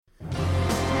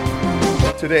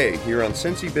Today, here on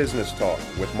Cincy Business Talk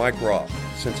with Mike Roth,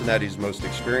 Cincinnati's most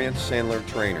experienced Sandler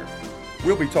trainer.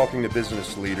 We'll be talking to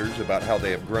business leaders about how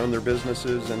they have grown their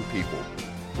businesses and people.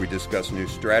 We discuss new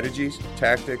strategies,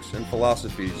 tactics, and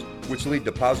philosophies which lead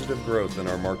to positive growth in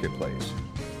our marketplace.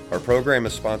 Our program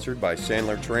is sponsored by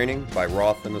Sandler Training by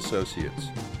Roth & Associates.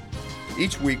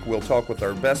 Each week, we'll talk with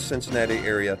our best Cincinnati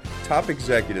area top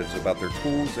executives about their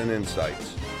tools and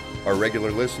insights. Our regular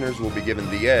listeners will be given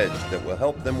the edge that will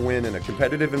help them win in a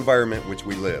competitive environment which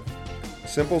we live.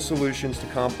 Simple solutions to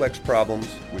complex problems,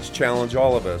 which challenge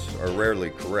all of us, are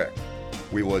rarely correct.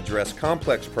 We will address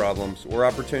complex problems or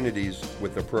opportunities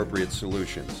with appropriate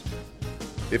solutions.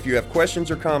 If you have questions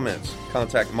or comments,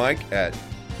 contact Mike at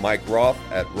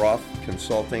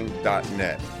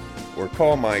mikeroth@rothconsulting.net or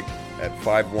call Mike at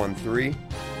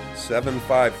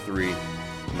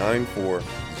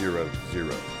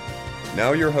 513-753-9400.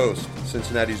 Now your host,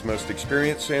 Cincinnati's most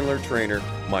experienced Sandler trainer,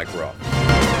 Mike Roth.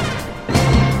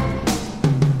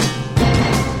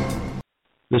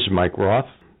 This is Mike Roth.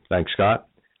 Thanks, Scott.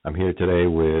 I'm here today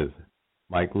with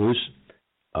Mike Loos.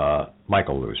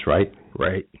 Michael Loos, right?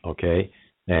 Right. Okay.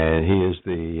 And he is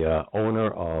the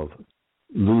owner of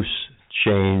Loos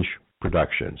Change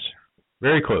Productions.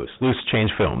 Very close. Loose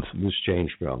Change Films. Loose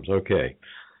Change Films. Okay.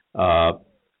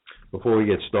 Before we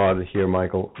get started here,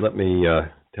 Michael, let me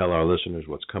tell our listeners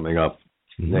what's coming up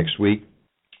next week.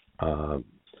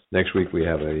 Next week we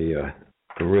have a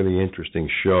really interesting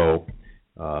show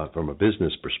from a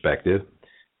business perspective.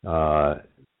 The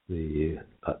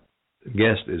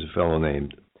guest is a fellow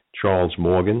named Charles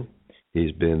Morgan.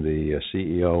 He's been the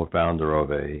CEO and founder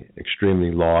of a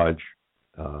extremely large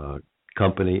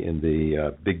company in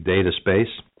the big data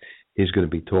space. He's going to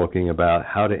be talking about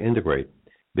how to integrate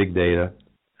big data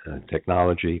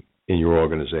technology in your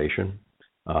organization.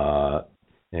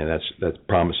 And that's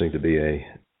promising to be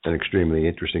an extremely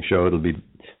interesting show. It'll be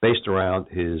based around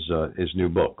his new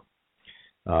book.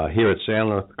 Here at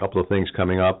Sandler, a couple of things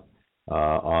coming up.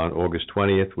 On August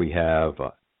 20th, we have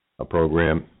a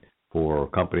program for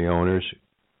company owners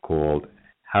called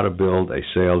How to Build a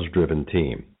Sales-Driven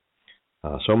Team.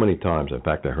 So many times, in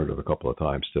fact, I heard it a couple of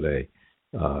times today,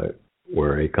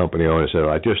 where a company owner said,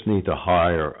 I just need to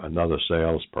hire another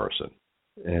salesperson.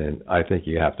 And I think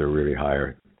you have to really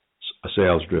hire a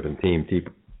sales-driven team,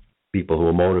 people who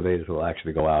are motivated, who will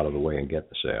actually go out of the way and get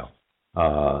the sale.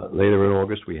 Later in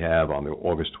August, we have on the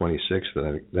August 26th,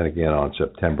 and then again on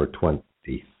September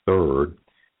 23rd,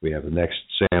 we have the next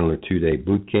Sandler 2-day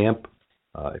boot camp.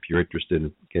 If you're interested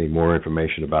in getting more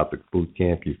information about the boot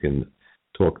camp, you can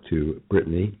talk to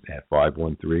Brittany at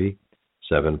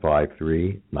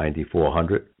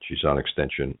 513-753-9400. She's on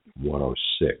extension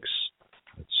 106.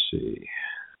 Let's see.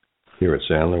 Here at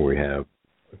Sandler, we have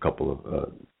a couple of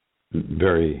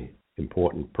very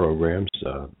important programs.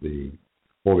 The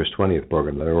August 20th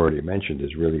program that I already mentioned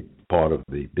is really part of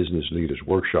the Business Leaders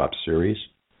Workshop series.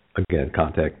 Again,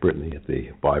 contact Brittany at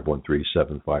the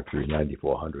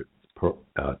 513-753-9400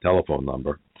 telephone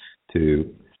number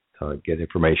to get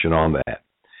information on that.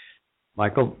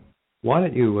 Michael, why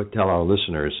don't you tell our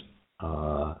listeners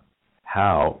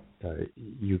how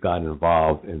you got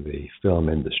involved in the film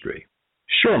industry?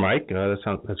 Sure, Mike. That's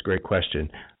a great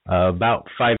question. About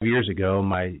 5 years ago,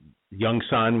 my young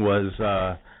son was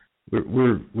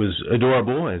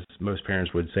adorable, as most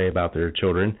parents would say about their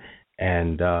children,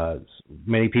 and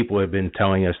many people have been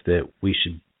telling us that we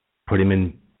should put him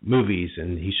in movies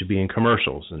and he should be in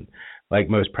commercials. And like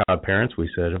most proud parents, we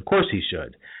said, of course he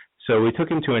should. So we took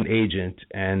him to an agent,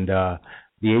 and the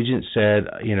agent said,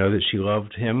 that she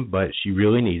loved him, but she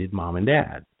really needed mom and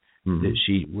dad. Mm-hmm. That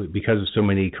she, because of so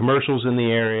many commercials in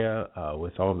the area,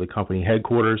 with all of the company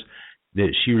headquarters,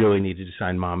 that she really needed to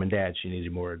sign mom and dad. She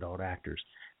needed more adult actors.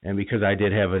 And because I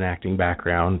did have an acting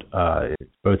background,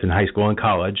 both in high school and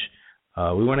college,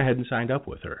 we went ahead and signed up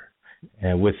with her.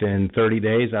 And within 30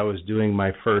 days, I was doing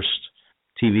my first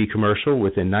TV commercial.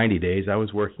 Within 90 days, I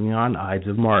was working on Ides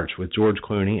of March with George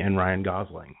Clooney and Ryan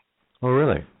Gosling. Oh,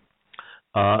 really?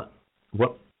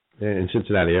 What in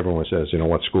Cincinnati, everyone says,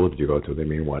 what school did you go to? They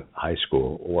mean what? High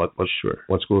school. What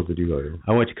school did you go to?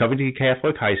 I went to Covington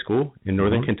Catholic High School in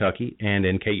Northern Kentucky and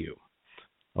NKU.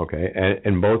 Okay.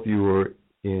 And both you were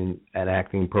in an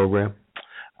acting program?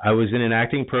 I was in an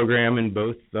acting program in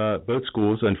both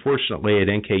schools. Unfortunately, at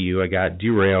NKU, I got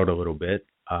derailed a little bit,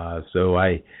 so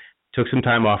I took some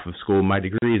time off of school. My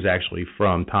degree is actually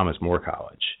from Thomas More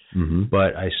College,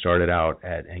 but I started out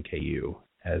at NKU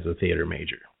as a theater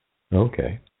major.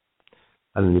 Okay.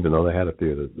 I didn't even know they had a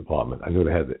theater department. I knew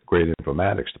they had a great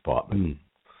informatics department.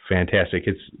 Fantastic.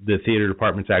 The theater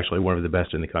department's actually one of the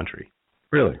best in the country.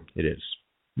 Really? It is.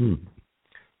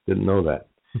 Didn't know that.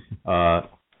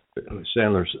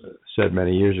 Sandler said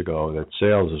many years ago that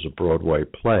Sales is a Broadway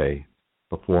play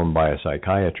performed by a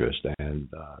psychiatrist, and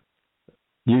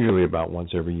usually about once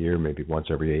every year, maybe once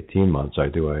every 18 months, I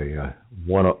do a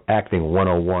acting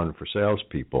 101 for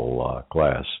salespeople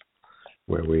class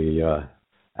where we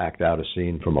act out a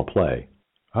scene from a play.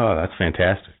 Oh, that's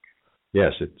fantastic.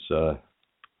 Yes,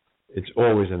 it's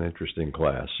always an interesting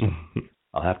class.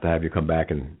 I'll have to have you come back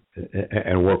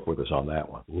and work with us on that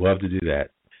one. Love to do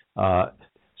that.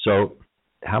 So,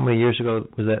 how many years ago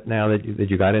was that now that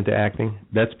you got into acting?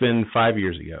 That's been 5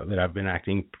 years ago that I've been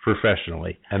acting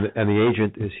professionally. And the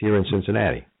agent is here in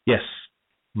Cincinnati? Yes.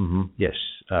 Mm-hmm. Yes.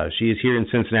 She is here in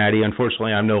Cincinnati.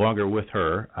 Unfortunately, I'm no longer with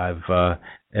her.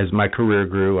 As my career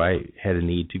grew, I had a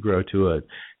need to grow to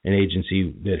an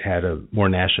agency that had a more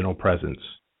national presence.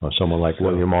 Someone like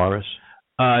William Morris?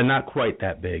 Not quite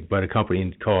that big, but a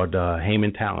company called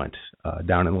Heyman Talent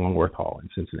down in Longworth Hall in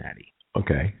Cincinnati.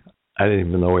 Okay. I didn't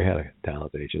even know we had a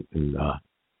talent agent in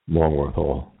Longworth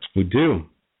Hall. We do.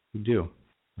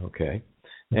 Okay.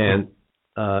 And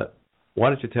why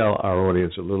don't you tell our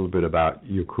audience a little bit about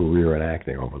your career in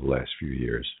acting over the last few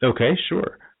years? Okay,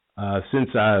 sure. Since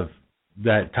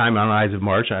that time on Eyes of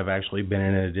March, I've actually been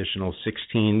in an additional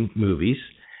 16 movies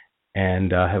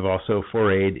and have also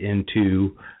forayed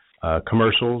into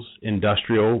commercials,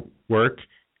 industrial work,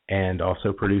 and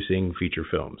also producing feature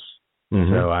films.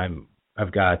 Mm-hmm. So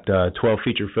I've got 12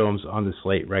 feature films on the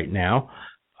slate right now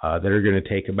that are going to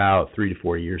take about 3 to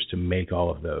 4 years to make all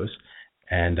of those.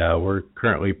 And we're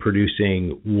currently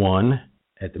producing one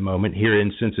at the moment here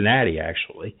in Cincinnati,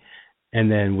 actually,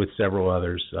 and then with several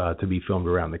others to be filmed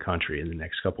around the country in the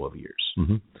next couple of years.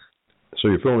 Mm-hmm. So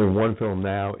you're filming one film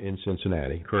now in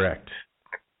Cincinnati? Correct.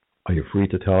 Are you free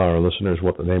to tell our listeners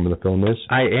what the name of the film is?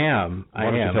 I am. Why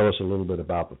don't you tell us a little bit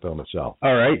about the film itself?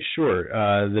 All right, sure.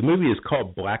 The movie is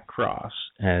called Black Cross,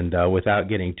 and without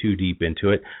getting too deep into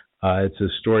it, it's a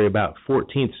story about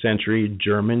 14th century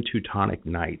German Teutonic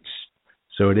knights.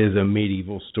 So it is a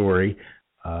medieval story.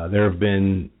 There have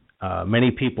been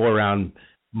many people around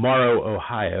Morrow,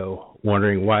 Ohio,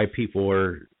 wondering why people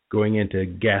are going into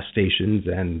gas stations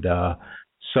and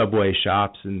subway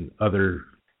shops and other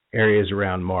areas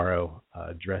around Morrow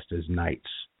dressed as knights.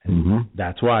 And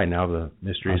that's why now the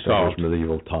mystery is solved.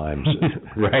 Medieval times.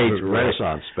 Right.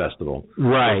 Renaissance Festival.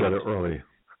 Right. Early.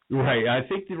 Right. I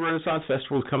think the Renaissance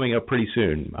Festival is coming up pretty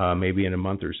soon, maybe in a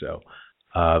month or so.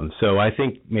 So I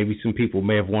think maybe some people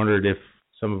may have wondered if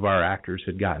some of our actors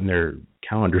had gotten their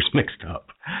calendars mixed up.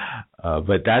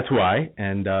 But that's why.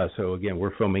 And so, again,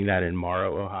 we're filming that in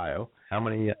Morrow, Ohio. How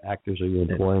many actors are you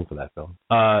employing for that film?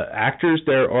 Actors,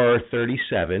 there are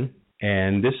 37,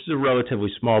 and this is a relatively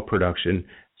small production,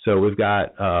 so we've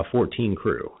got 14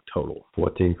 crew total.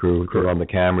 14 crew on the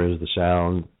cameras, the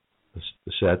sound,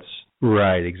 the sets.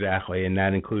 Right, exactly, and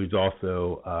that includes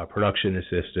also production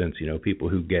assistants, people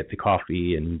who get the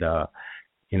coffee and,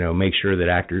 make sure that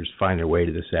actors find their way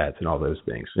to the sets and all those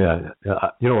things. Yeah,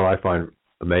 you know what I find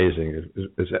amazing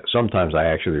is that sometimes I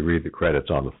actually read the credits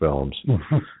on the films,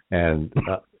 and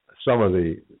some of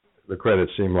the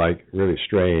credits seem like really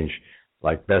strange,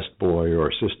 like best boy or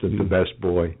assistant to best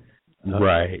boy.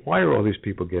 Right. Why are all these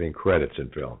people getting credits in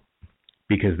film?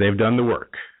 Because they've done the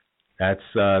work. That's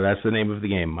the name of the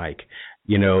game, Mike.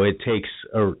 It takes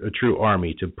a true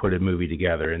army to put a movie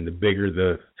together, and the bigger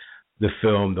the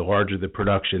film, the larger the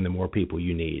production, the more people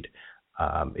you need.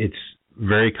 It's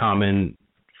very common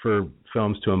for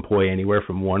films to employ anywhere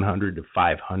from 100 to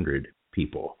 500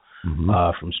 people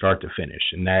from start to finish.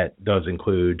 And that does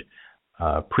include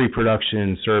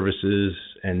pre-production services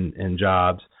and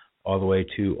jobs, all the way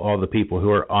to all the people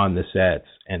who are on the sets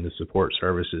and the support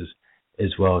services, as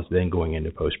well as then going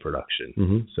into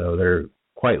post-production. So they're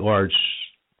quite large.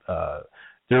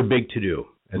 They're big to do,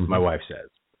 as my wife says.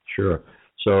 Sure.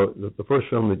 So the first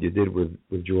film that you did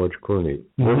with George Clooney,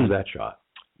 where was that shot?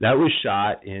 That was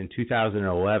shot in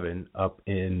 2011 up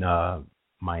in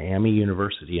Miami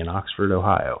University in Oxford,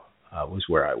 Ohio, was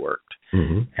where I worked.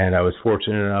 And I was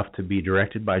fortunate enough to be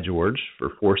directed by George for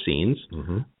 4 scenes.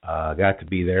 Got to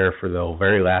be there for the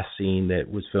very last scene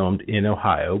that was filmed in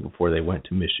Ohio before they went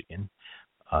to Michigan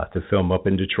to film up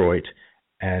in Detroit.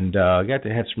 And got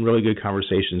to have some really good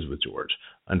conversations with George.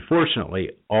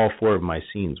 Unfortunately, all 4 of my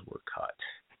scenes were cut.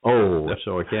 Oh,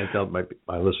 so I can't tell my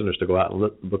listeners to go out and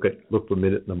look for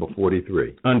minute number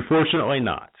 43. Unfortunately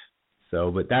not.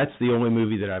 So, but that's the only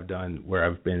movie that I've done where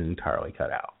I've been entirely cut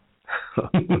out.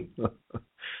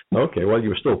 Okay, well, you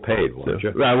were still paid, weren't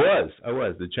you? I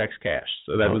was. The check's cashed,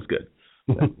 so that was good.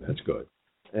 That's good.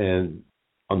 And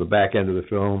on the back end of the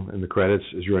film, in the credits,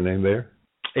 is your name there?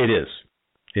 It is.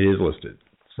 It is listed.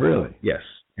 Really? Yes.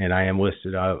 And I am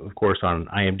listed, of course, on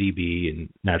IMDb, and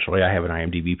naturally I have an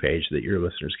IMDb page that your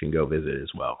listeners can go visit as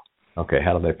well. Okay,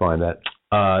 how do they find that?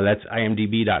 That's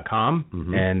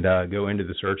imdb.com, and go into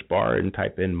the search bar and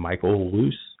type in Michael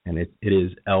Loos, and it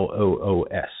is Loos.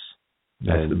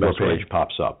 That's the best page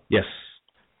pops up. Yes.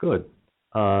 Good.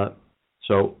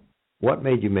 So what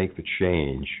made you make the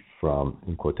change from,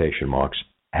 in quotation marks,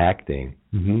 acting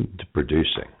to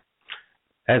producing?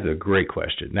 That's a great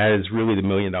question. That is really the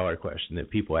million-dollar question that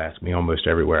people ask me almost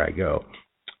everywhere I go.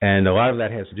 And a lot of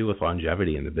that has to do with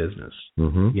longevity in the business.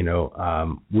 You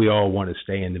know, we all want to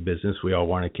stay in the business. We all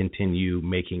want to continue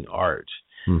making art.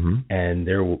 And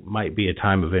there might be a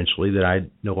time eventually that I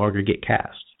no longer get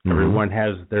cast. Everyone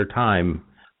has their time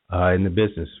in the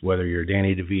business, whether you're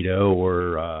Danny DeVito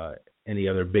or any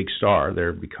other big star.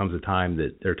 There becomes a time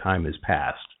that their time is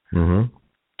past.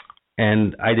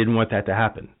 And I didn't want that to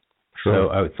happen. So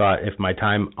I thought if my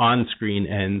time on screen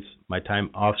ends, my time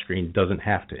off screen doesn't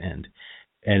have to end.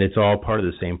 And it's all part of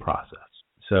the same process.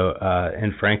 So,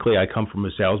 and frankly, I come from a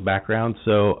sales background,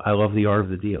 so I love the art of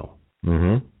the deal.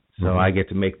 So I get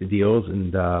to make the deals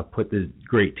and put the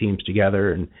great teams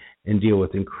together and deal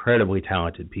with incredibly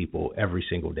talented people every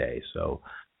single day. So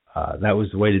that was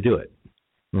the way to do it.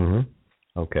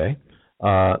 Okay.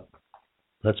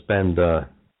 Let's spend a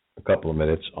couple of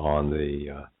minutes on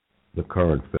the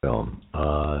current film.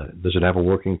 Does it have a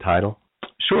working title?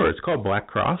 Sure. It's called Black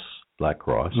Cross. Black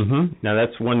Cross. Now,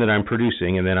 that's one that I'm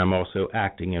producing, and then I'm also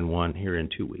acting in one here in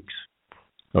 2 weeks.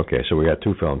 Okay, so we got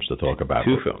two films to talk about.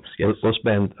 Two films, yes. We'll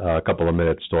spend a couple of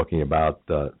minutes talking about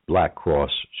Black Cross.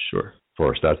 Sure.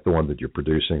 First, that's the one that you're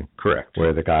producing. Correct.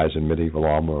 Where the guys in medieval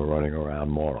armor are running around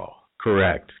Morrow.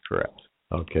 Correct.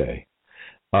 Okay.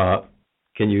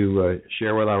 Can you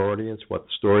share with our audience what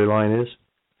the storyline is?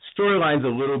 Storyline's a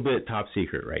little bit top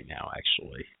secret right now,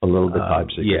 actually. A little bit top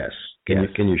secret? Yes.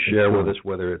 Can you share with us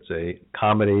whether it's a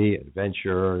comedy,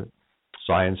 adventure,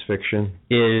 science fiction?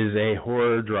 It is a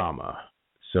horror drama.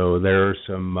 So there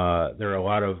are a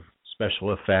lot of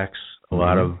special effects, a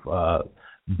lot of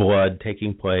blood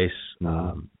taking place.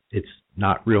 It's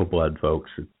not real blood,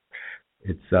 folks.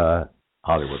 It's Hollywood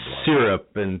blood. Syrup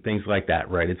and things like that,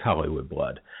 right? It's Hollywood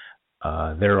blood.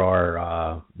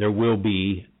 There will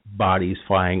be bodies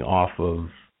flying off of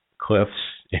cliffs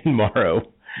in Morrow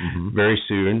very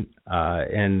soon,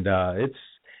 and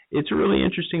it's a really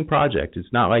interesting project.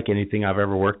 It's not like anything I've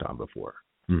ever worked on before.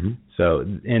 So,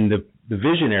 and the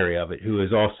visionary of it, who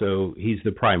is also, he's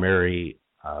the primary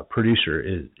producer,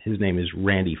 his name is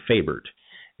Randy Fabert,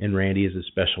 and Randy is a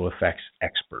special effects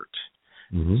expert.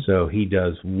 So he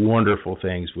does wonderful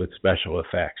things with special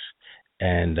effects,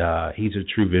 and he's a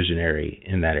true visionary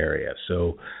in that area.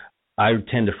 So I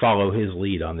tend to follow his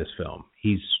lead on this film.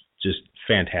 He's just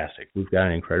fantastic. We've got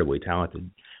an incredibly talented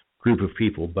group of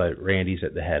people, but Randy's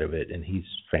at the head of it, and he's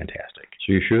fantastic.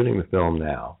 So you're shooting the film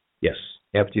now? Yes.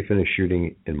 After you finish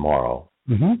shooting in Morrow,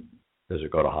 does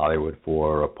it go to Hollywood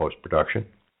for post-production?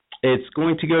 It's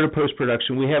going to go to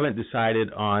post-production. We haven't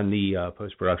decided on the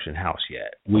post-production house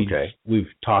yet. We've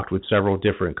talked with several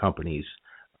different companies,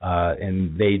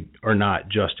 and they are not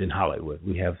just in Hollywood.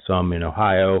 We have some in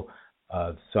Ohio,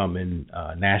 some in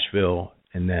Nashville,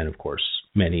 and then, of course,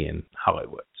 many in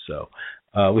Hollywood. So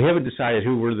we haven't decided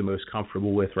who we're the most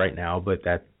comfortable with right now, but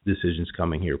that decision's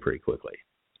coming here pretty quickly.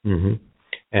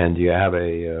 And do you have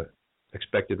a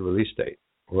expected release date?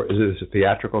 Or is this a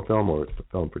theatrical film or a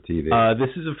film for TV? This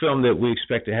is a film that we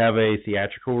expect to have a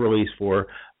theatrical release for.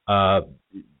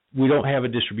 We don't have a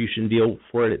distribution deal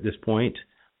for it at this point.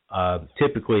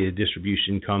 Typically, the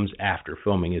distribution comes after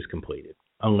filming is completed,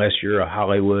 unless you're a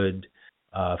Hollywood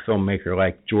filmmaker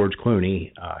like George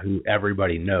Clooney, who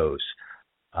everybody knows.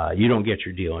 You don't get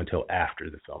your deal until after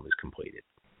the film is completed.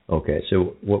 Okay,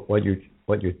 so what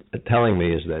you're telling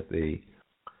me is that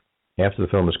after the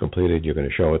film is completed, you're going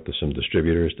to show it to some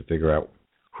distributors to figure out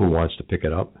who wants to pick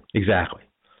it up? Exactly.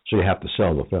 So you have to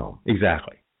sell the film?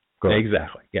 Exactly. Good.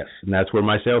 Exactly, yes. And that's where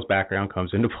my sales background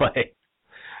comes into play.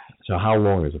 So how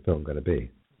long is the film going to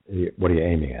be? What are you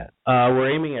aiming at?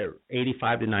 We're aiming at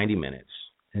 85 to 90 minutes,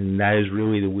 and that is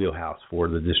really the wheelhouse for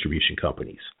the distribution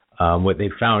companies. What they've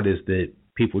found is that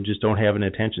people just don't have an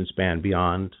attention span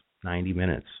beyond 90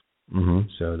 minutes.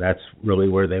 So that's really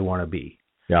where they want to be.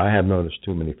 Yeah, I have noticed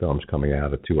too many films coming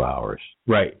out of 2 hours.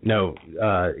 Right. No,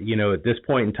 at this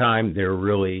point in time, they're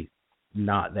really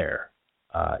not there.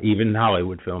 Even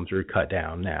Hollywood films are cut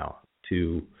down now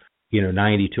to,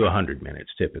 90 to 100 minutes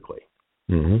typically.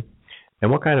 And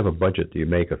what kind of a budget do you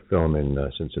make a film in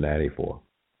Cincinnati for?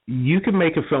 You can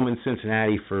make a film in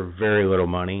Cincinnati for very little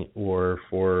money or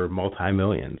for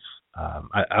multi-millions.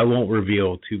 I won't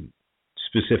reveal too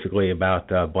specifically about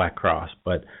Black Cross,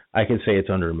 but I can say it's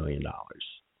under $1 million.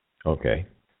 Okay.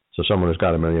 So someone who's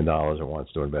got $1 million and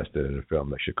wants to invest it in a film,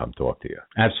 they should come talk to you.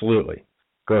 Absolutely.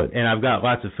 Good. And I've got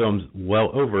lots of films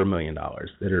well over $1 million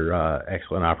that are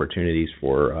excellent opportunities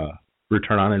for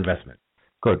return on investment.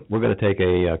 Good. We're going to take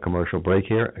a commercial break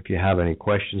here. If you have any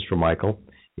questions for Michael,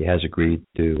 he has agreed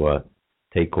to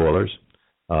take callers.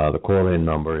 The call-in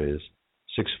number is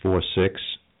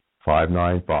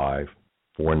 646-595-4916.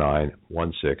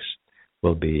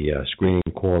 We'll be screening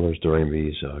callers during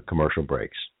these commercial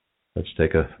breaks. Let's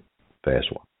take a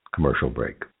fast one. Commercial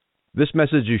break. This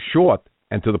message is short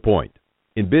and to the point.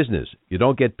 In business, you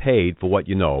don't get paid for what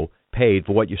you know, paid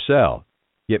for what you sell.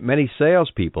 Yet many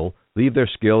salespeople leave their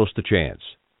skills to chance.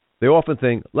 They often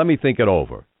think, let me think it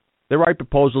over. They write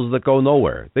proposals that go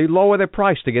nowhere. They lower their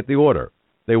price to get the order.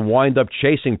 They wind up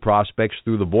chasing prospects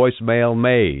through the voicemail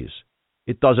maze.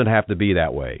 It doesn't have to be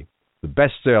that way. The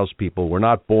best salespeople were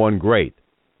not born great.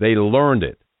 They learned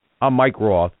it. I'm Mike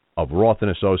Roth of Roth &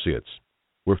 Associates.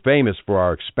 We're famous for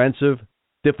our expensive,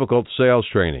 difficult sales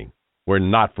training. We're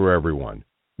not for everyone.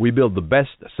 We build the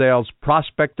best sales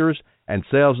prospectors and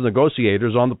sales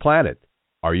negotiators on the planet.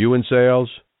 Are you in sales?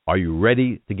 Are you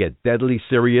ready to get deadly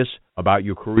serious about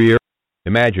your career?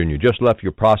 Imagine you just left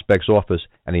your prospect's office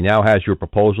and he now has your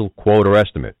proposal, quote, or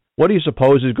estimate. What do you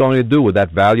suppose he's going to do with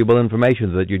that valuable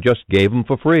information that you just gave him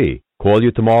for free? Call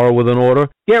you tomorrow with an order?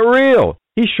 Get real!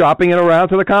 He's shopping it around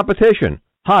to the competition.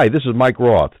 Hi, this is Mike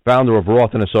Roth, founder of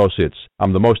Roth & Associates.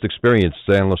 I'm the most experienced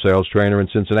sales trainer in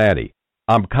Cincinnati.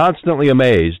 I'm constantly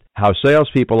amazed how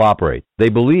salespeople operate. They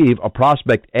believe a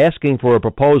prospect asking for a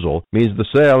proposal means the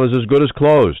sale is as good as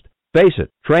closed. Face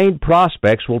it, trained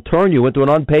prospects will turn you into an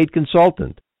unpaid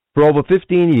consultant. For over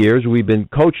 15 years, we've been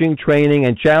coaching, training,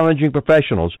 and challenging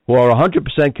professionals who are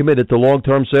 100% committed to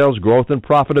long-term sales growth and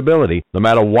profitability, no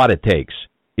matter what it takes.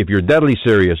 If you're deadly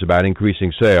serious about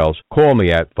increasing sales, call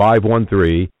me at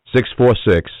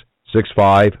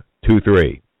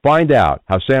 513-646-6523. Find out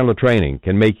how Sandler Training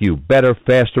can make you better,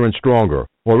 faster, and stronger.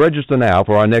 Or register now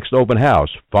for our next open house,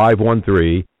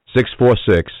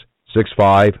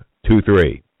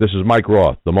 513-646-6523. This is Mike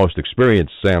Roth, the most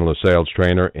experienced Sandler sales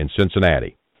trainer in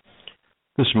Cincinnati.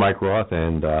 This is Mike Roth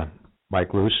and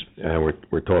Mike Loos, and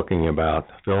we're talking about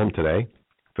film today,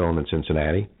 film in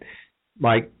Cincinnati.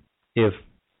 Mike, if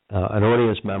an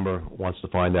audience member wants to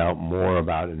find out more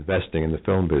about investing in the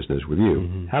film business with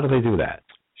you, how do they do that?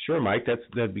 Sure, Mike.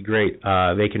 That'd be great.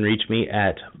 They can reach me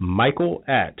at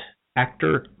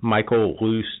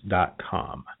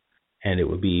michael@actormichaelloos.com, and it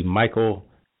would be Michael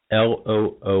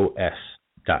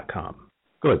LOOS.com.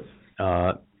 Good.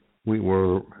 We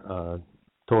were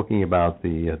talking about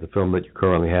the film that you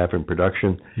currently have in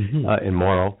production in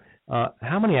Morrow.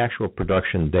 How many actual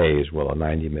production days will a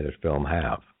 90-minute film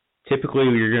have? Typically,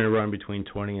 you're going to run between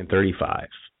 20 and 35.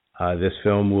 This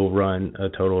film will run a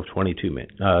total of 22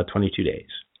 days.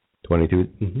 22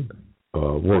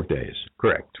 work days.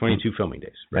 Correct. 22 filming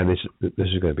days. Right. And this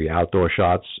is going to be outdoor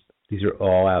shots? These are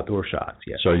all outdoor shots,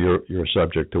 yes. So you're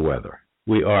subject to weather?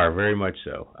 We are, very much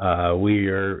so. We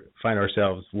find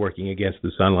ourselves working against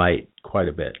the sunlight quite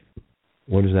a bit.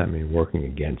 What does that mean, working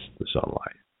against the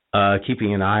sunlight?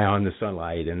 Keeping an eye on the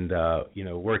sunlight and,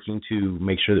 working to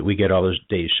make sure that we get all those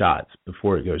days shots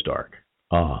before it goes dark.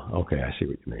 Ah, okay, I see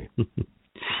what you mean.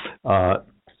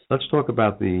 Let's talk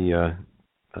about the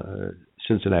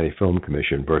Cincinnati Film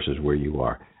Commission versus where you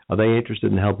are. Are they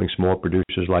interested in helping small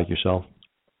producers like yourself?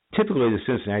 Typically, the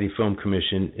Cincinnati Film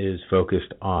Commission is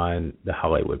focused on the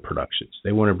Hollywood productions.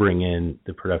 They want to bring in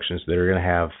the productions that are going to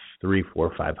have 300,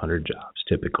 400, 500 jobs,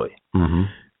 typically.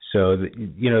 So,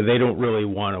 they don't really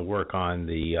want to work on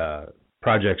the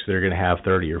projects that are going to have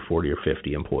 30 or 40 or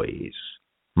 50 employees.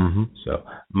 So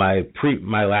my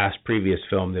last previous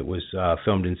film that was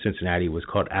filmed in Cincinnati was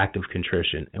called Act of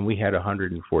Contrition, and we had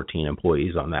 114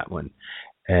 employees on that one.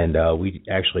 And we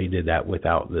actually did that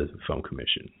without the Film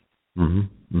Commission.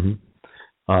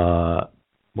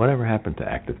 Whatever happened to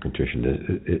Act of Contrition?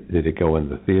 Did it go in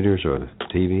the theaters or the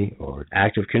TV? Or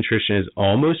Act of Contrition is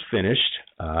almost finished.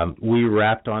 We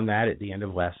wrapped on that at the end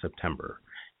of last September,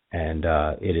 and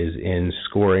it is in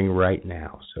scoring right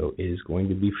now. So it is going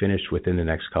to be finished within the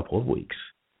next couple of weeks.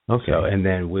 Okay. So, and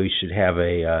then we should have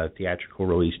a theatrical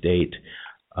release date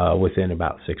within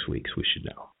about 6 weeks, we should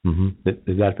know.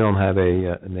 Did that film have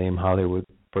a name Hollywood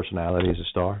personality as a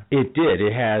star? It did.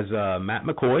 It has Matt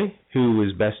McCoy, who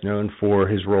is best known for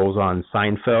his roles on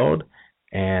Seinfeld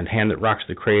and Hand That Rocks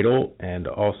the Cradle, and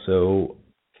also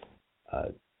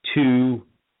 2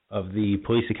 of the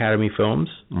Police Academy films.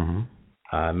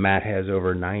 Matt has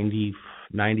over 90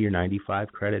 90 or 95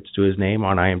 credits to his name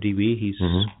on IMDb. He's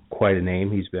quite a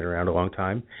name. He's been around a long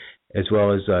time. As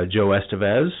well as Joe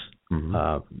Estevez,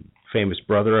 famous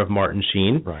brother of Martin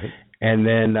Sheen. Right. And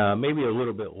then maybe a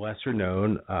little bit lesser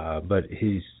known, but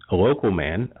he's a local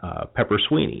man, Pepper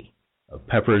Sweeney.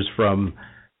 Pepper's from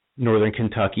Northern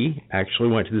Kentucky, actually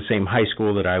went to the same high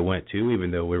school that I went to,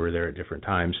 even though we were there at different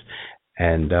times.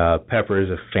 And Pepper is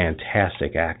a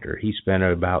fantastic actor. He spent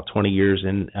about 20 years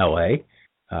in L.A.,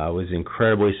 was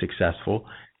incredibly successful,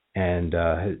 and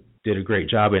did a great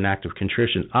job in Act of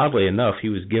Contrition. Oddly enough, he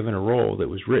was given a role that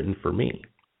was written for me.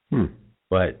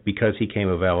 But because he came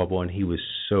available and he was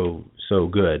so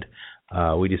good,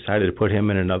 we decided to put him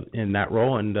in that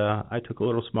role, and I took a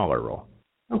little smaller role.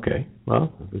 Okay.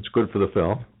 Well, it's good for the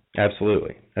film.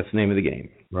 Absolutely. That's the name of the game.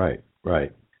 Right.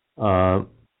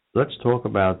 Let's talk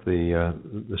about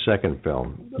the second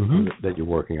film that you're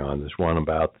working on. This one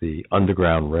about the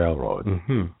Underground Railroad.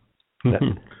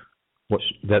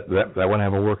 That one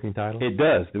have a working title? It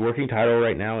does. The working title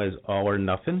right now is All or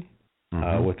Nothing,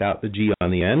 without the G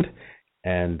on the end.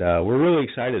 And we're really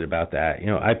excited about that. You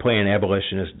know, I play an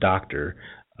abolitionist doctor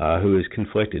who is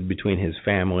conflicted between his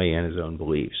family and his own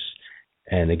beliefs.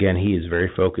 And again, he is very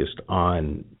focused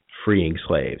on freeing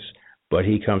slaves. But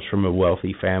he comes from a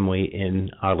wealthy family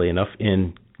oddly enough,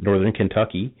 in northern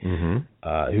Kentucky,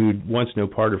 who wants no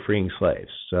part of freeing slaves.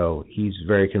 So he's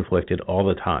very conflicted all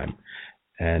the time.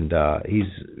 And he's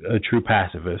a true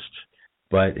pacifist.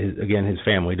 But again, his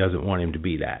family doesn't want him to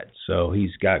be that. So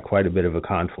he's got quite a bit of a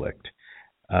conflict.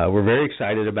 We're very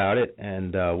excited about it,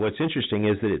 and what's interesting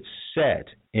is that it's set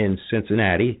in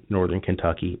Cincinnati, northern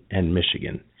Kentucky, and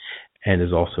Michigan, and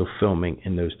is also filming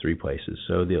in those three places.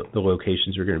 So the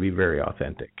locations are going to be very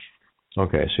authentic.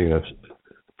 Okay, so you're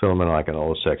filming like an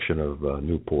old section of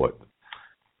Newport.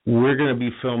 We're going to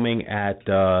be filming at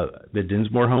the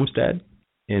Dinsmore Homestead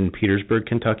in Petersburg,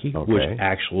 Kentucky, which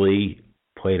actually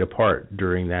played a part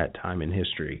during that time in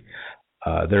history.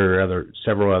 There are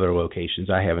several other locations.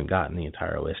 I haven't gotten the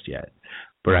entire list yet,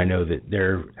 but I know that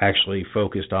they're actually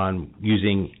focused on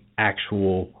using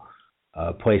actual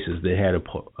places that had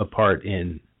a part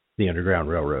in the Underground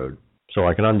Railroad. So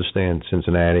I can understand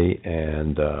Cincinnati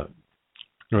and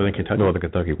Northern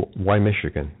Kentucky. Why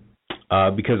Michigan?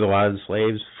 Because a lot of the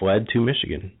slaves fled to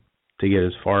Michigan to get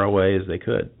as far away as they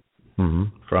could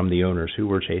from the owners who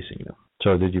were chasing them.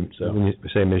 So when you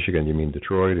say Michigan, do you mean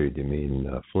Detroit, or do you mean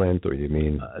Flint, or do you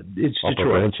mean it's Upper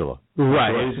Detroit. Peninsula?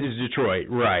 Right, it's Detroit.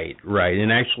 Right.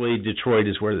 And actually, Detroit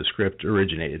is where the script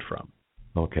originated from.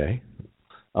 Okay.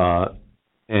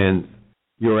 And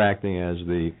you're acting as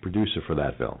the producer for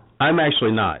that film? I'm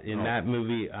actually not. In that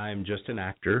movie, I'm just an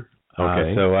actor.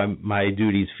 Okay. So my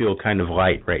duties feel kind of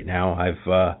light right now.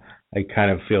 I kind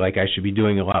of feel like I should be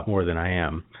doing a lot more than I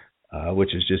am.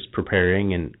 Which is just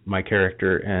preparing my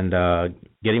character and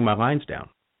getting my lines down.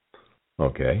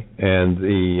 Okay. And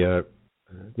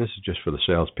this is just for the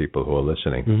salespeople who are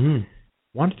listening.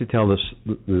 Why don't you tell us,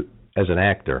 as an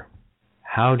actor,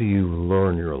 how do you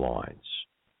learn your lines?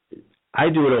 I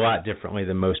do it a lot differently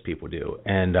than most people do.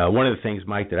 And one of the things,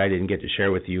 Mike, that I didn't get to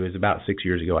share with you is about 6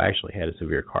 years ago, I actually had a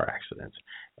severe car accident.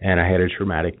 And I had a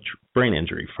traumatic brain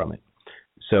injury from it.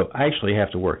 So I actually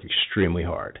have to work extremely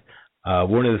hard.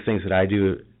 One of the things that I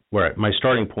do, where my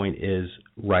starting point is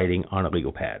writing on a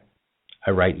legal pad. I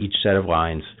write each set of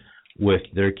lines with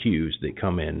their cues that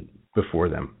come in before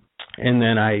them. And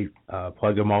then I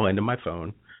plug them all into my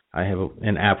phone. I have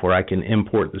an app where I can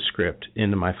import the script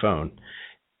into my phone,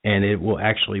 and it will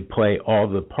actually play all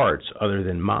the parts other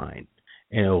than mine,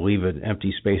 and it'll leave an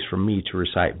empty space for me to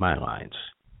recite my lines.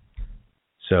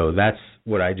 So that's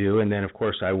what I do, and then, of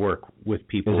course, I work with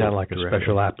people. Is that like a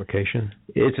special application?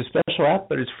 It's a special app,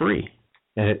 but it's free.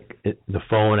 And the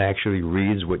phone actually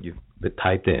reads what you've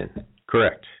typed in?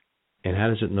 Correct. And how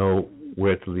does it know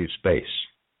where to leave space?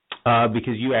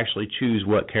 Because you actually choose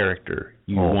what character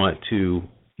you want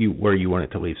where you want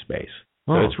it to leave space.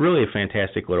 So it's really a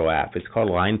fantastic little app. It's called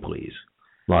Line Please.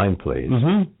 Line Please.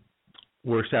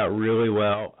 Works out really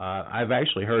well. I've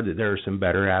actually heard that there are some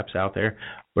better apps out there,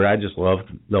 but I just love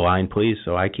the Line Please,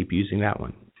 so I keep using that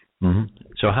one.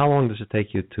 So how long does it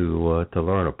take you to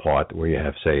learn a part where you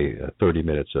have, say, 30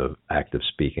 minutes of active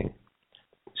speaking?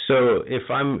 So if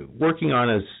I'm working on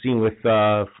a scene with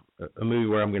a movie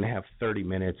where I'm going to have 30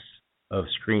 minutes of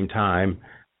screen time,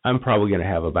 I'm probably going to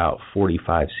have about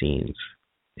 45 scenes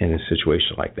in a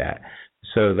situation like that.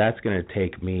 So that's going to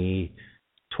take me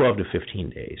 12 to 15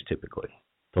 days typically.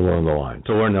 To learn the lines.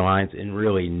 To learn the lines and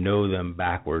really know them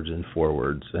backwards and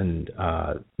forwards, and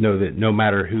know that no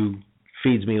matter who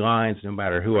feeds me lines, no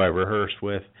matter who I rehearse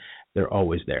with, they're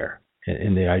always there.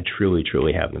 And I truly,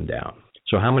 truly have them down.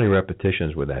 So how many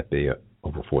repetitions would that be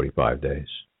over 45 days?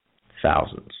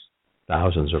 Thousands.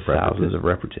 Thousands of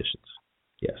repetitions.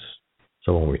 Yes.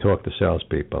 So when we talk to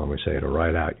salespeople and we say to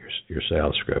write out your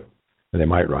sales script, and they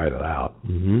might write it out,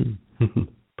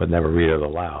 but never read it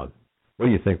aloud, what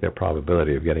do you think their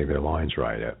probability of getting their lines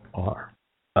right are?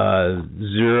 0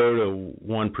 to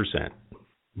 1%.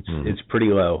 It's pretty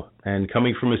low. And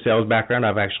coming from a sales background,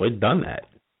 I've actually done that.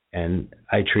 And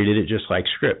I treated it just like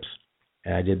scripts.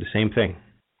 And I did the same thing.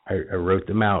 I wrote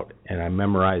them out, and I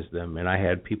memorized them, and I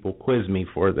had people quiz me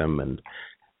for them, and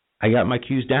I got my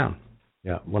cues down.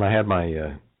 Yeah, when I had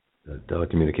my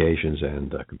telecommunications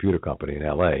and computer company in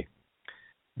L.A.,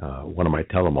 one of my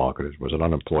telemarketers was an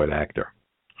unemployed actor.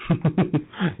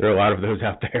 There are a lot of those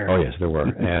out there. Oh, yes, there were.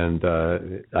 And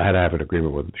I had to have an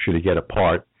agreement with him. Should he get a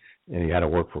part and he had to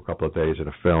work for a couple of days in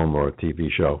a film or a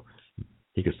TV show,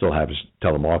 he could still have his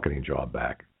telemarketing job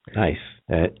back. Nice.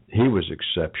 And he was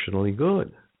exceptionally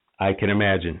good. I can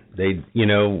imagine.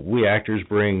 We actors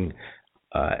bring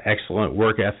excellent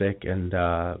work ethic and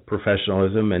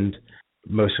professionalism, and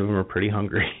most of them are pretty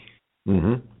hungry.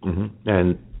 And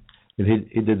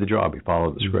he did the job. He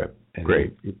followed the script. And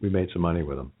Great. We made some money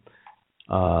with him.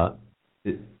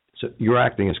 So you're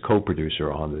acting as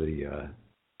co-producer on the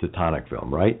Teutonic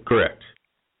film, right? Correct.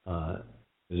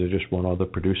 Is there just one other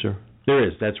producer? There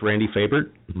is. That's Randy Fabert,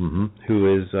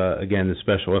 who is, again, the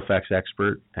special effects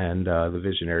expert and the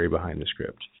visionary behind the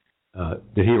script.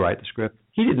 Did he write the script?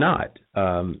 He did not.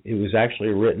 It was actually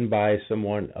written by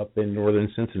someone up in northern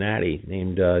Cincinnati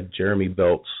named Jeremy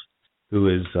Beltz, who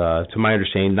is, to my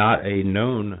understanding, not a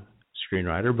known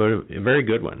screenwriter, but a very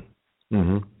good one.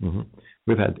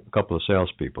 We've had a couple of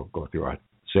salespeople go through our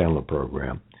Sandler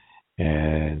program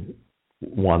and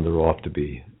wander off to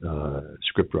be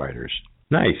script writers.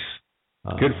 Nice.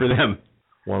 Good for them.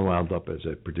 One wound up as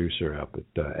a producer up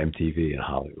at MTV in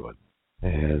Hollywood,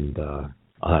 and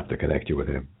I'll have to connect you with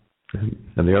him.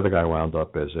 And the other guy wound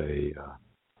up as a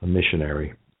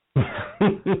missionary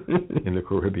in the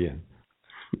Caribbean.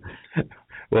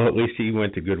 Well, at least he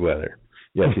went to good weather.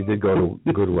 Yes, he did go to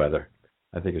good weather.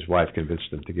 I think his wife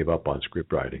convinced him to give up on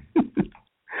script writing.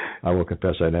 I will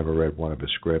confess I never read one of his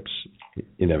scripts.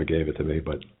 He never gave it to me,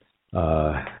 but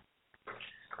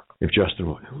if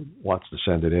Justin wants to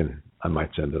send it in, I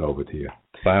might send it over to you.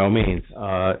 By all means.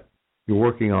 You're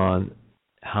working on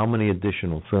how many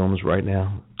additional films right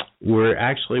now? We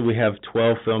have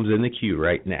 12 films in the queue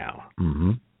right now.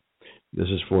 This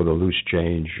is for the Loose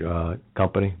Change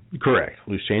company? Correct,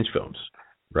 Loose Change Films.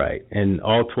 Right, and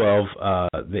all 12,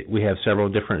 we have several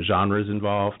different genres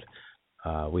involved.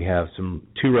 We have 2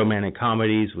 romantic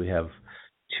comedies, we have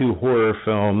 2 horror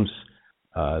films,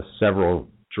 several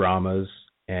dramas,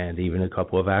 and even a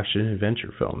couple of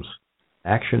action-adventure films.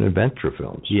 Action-adventure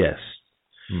films? Yes.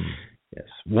 Yes.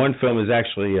 One film is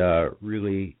actually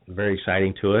really very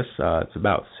exciting to us. It's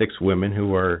about 6 women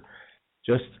who are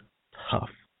just tough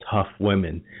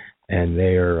women, and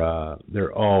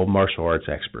they're all martial arts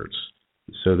experts.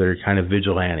 So they're kind of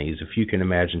vigilantes, if you can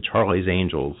imagine Charlie's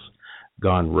Angels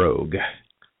gone rogue.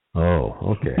 Oh,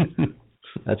 okay.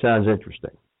 That sounds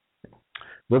interesting.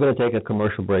 We're going to take a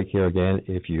commercial break here again.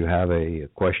 If you have a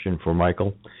question for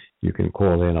Michael, you can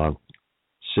call in on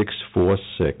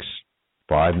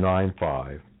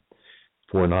 646-595-4916,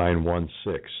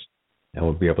 and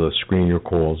we'll be able to screen your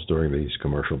calls during these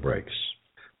commercial breaks.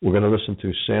 We're going to listen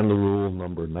to Sandler Rule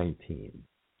number 19.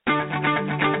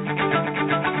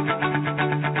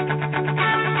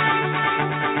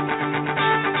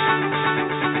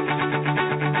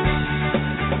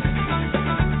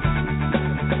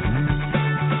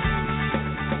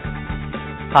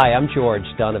 Hi, I'm George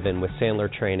Donovan with Sandler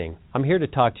Training. I'm here to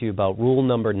talk to you about rule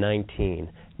number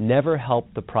 19, never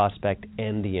help the prospect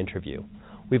end the interview.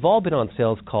 We've all been on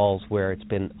sales calls where it's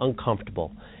been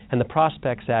uncomfortable and the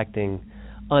prospect's acting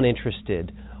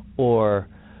uninterested or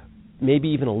maybe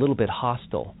even a little bit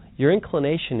hostile. Your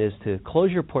inclination is to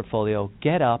close your portfolio,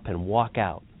 get up, and walk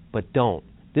out. But don't.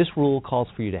 This rule calls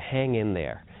for you to hang in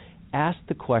there. Ask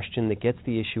the question that gets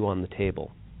the issue on the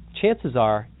table. Chances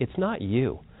are it's not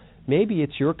you. Maybe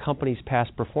it's your company's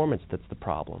past performance that's the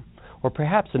problem, or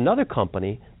perhaps another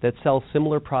company that sells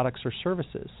similar products or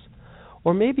services.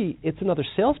 Or maybe it's another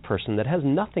salesperson that has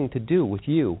nothing to do with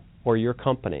you or your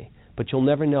company, but you'll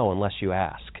never know unless you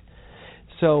ask.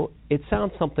 So it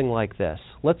sounds something like this.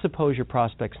 Let's suppose your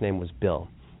prospect's name was Bill.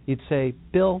 You'd say,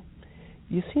 Bill,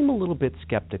 you seem a little bit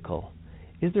skeptical.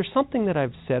 Is there something that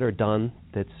I've said or done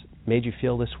that's made you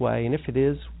feel this way? And if it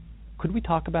is, could we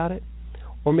talk about it?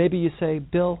 Or maybe you say,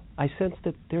 Bill, I sense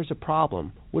that there's a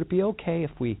problem. Would it be okay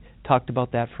if we talked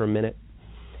about that for a minute?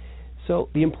 So So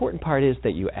the important part is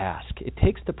that you ask. It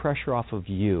takes the pressure off of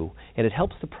you, and it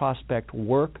helps the prospect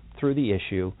work through the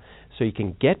issue so you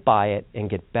can get by it and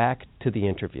get back to the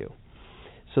interview.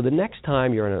 So the next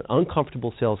time you're in an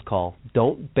uncomfortable sales call,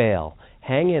 don't bail.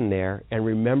 Hang in there and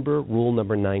remember rule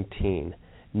number 19.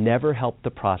 Never help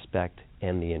the prospect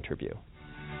end the interview.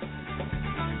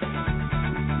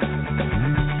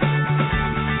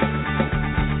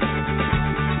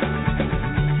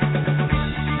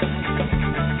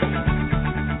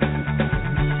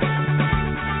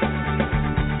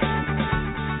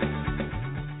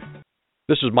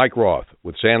 This is Mike Roth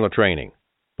with Sandler Training,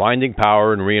 finding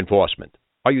power in reinforcement.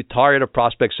 Are you tired of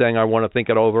prospects saying, I want to think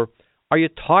it over? Are you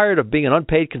tired of being an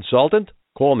unpaid consultant?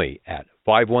 Call me at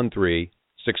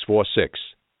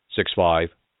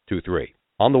 513-646-6523.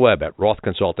 On the web at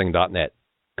rothconsulting.net.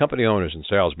 Company owners and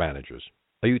sales managers,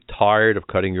 are you tired of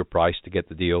cutting your price to get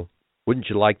the deal? Wouldn't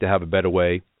you like to have a better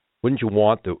way? Wouldn't you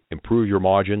want to improve your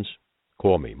margins?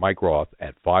 Call me, Mike Roth,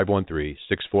 at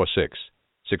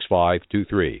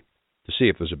 513-646-6523. to see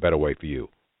if there's a better way for you.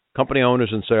 Company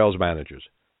owners and sales managers,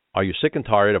 are you sick and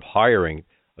tired of hiring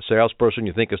a salesperson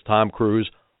you think is Tom Cruise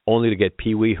only to get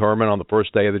Pee Wee Herman on the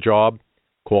first day of the job?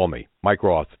 Call me, Mike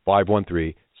Roth,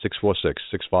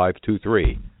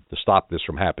 513-646-6523 to stop this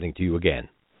from happening to you again.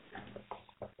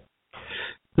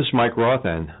 This is Mike Roth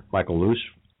and Michael Loos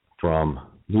from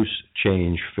Loose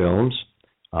Change Films.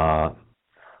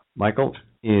 Michael,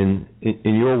 in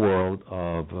your world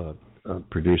of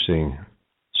producing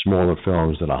smaller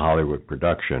films than a Hollywood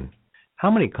production,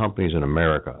 how many companies in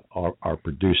America are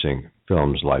producing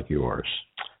films like yours?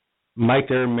 Mike,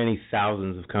 there are many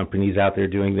thousands of companies out there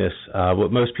doing this.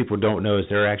 What most people don't know is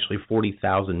there are actually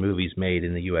 40,000 movies made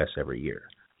in the U.S. every year.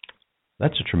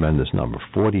 That's a tremendous number.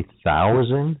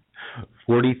 40,000?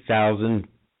 40,000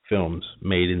 films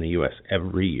made in the U.S.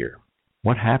 every year.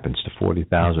 What happens to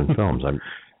 40,000 films?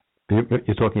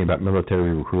 You're talking about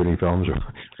military recruiting films?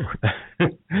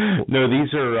 No,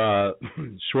 these are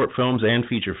short films and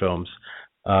feature films.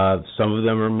 Some of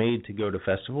them are made to go to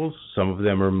festivals. Some of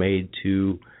them are made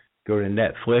to go to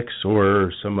Netflix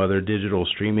or some other digital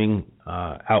streaming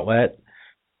outlet.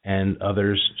 And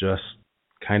others just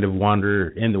kind of wander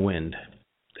in the wind.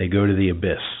 They go to the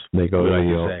abyss. They go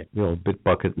to the old bit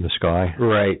bucket in the sky.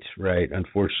 Right.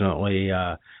 Unfortunately,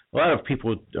 a lot of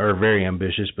people are very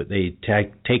ambitious, but they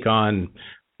take on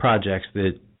projects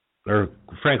that are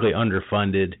frankly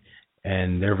underfunded,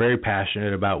 and they're very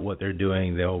passionate about what they're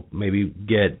doing. They'll maybe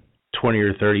get 20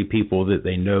 or 30 people that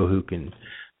they know who can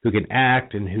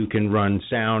act and who can run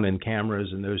sound and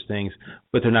cameras and those things,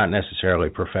 but they're not necessarily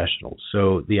professionals.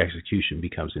 So the execution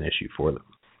becomes an issue for them.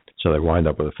 So they wind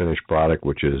up with a finished product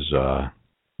which is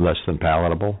less than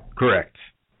palatable? Correct.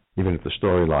 Even if the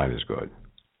storyline is good?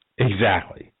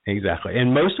 Exactly.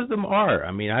 And most of them are.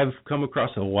 I mean, I've come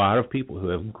across a lot of people who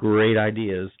have great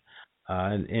ideas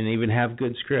and even have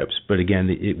good scripts. But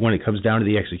again, when it comes down to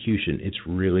the execution, it's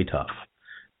really tough.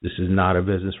 This is not a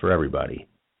business for everybody.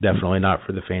 Definitely not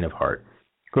for the faint of heart.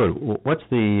 Good. What's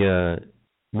the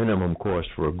minimum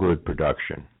cost for a good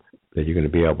production that you're going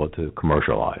to be able to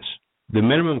commercialize? The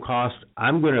minimum cost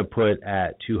I'm going to put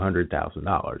at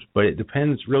 $200,000, but it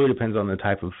really depends on the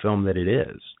type of film that it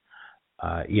is.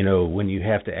 When you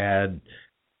have to add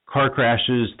car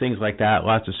crashes, things like that,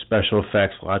 lots of special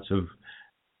effects, lots of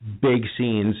big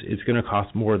scenes, it's going to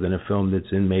cost more than a film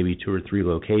that's in maybe 2 or 3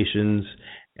 locations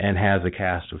and has a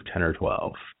cast of 10 or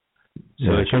 12.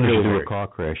 So as soon as you do a car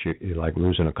crash, you're like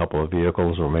losing a couple of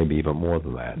vehicles or maybe even more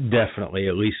than that. Definitely,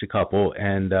 at least a couple.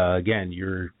 And again,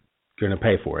 you're going to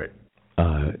pay for it.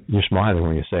 You're smiling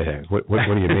when you say that. What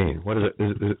do you mean? What is it?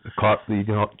 Do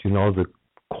you know the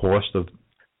cost of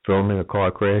filming a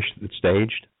car crash that's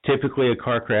staged? Typically, a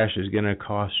car crash is going to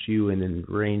cost you in the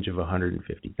range of $150,000.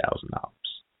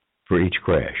 For each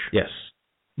crash? Yes.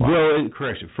 Wow. Well,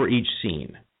 correction, for each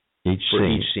scene. Each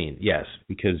scene, yes,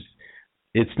 because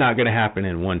it's not going to happen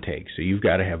in one take. So you've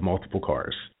got to have multiple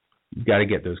cars. You've got to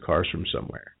get those cars from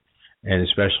somewhere. And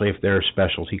especially if they're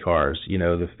specialty cars,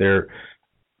 if they're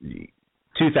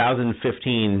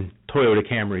 2015 Toyota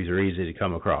Camrys are easy to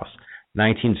come across.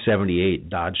 1978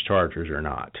 Dodge Chargers are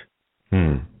not.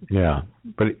 Yeah,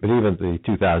 but even the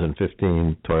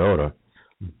 2015 Toyota,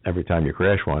 every time you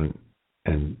crash one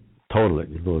and total it,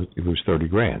 you lose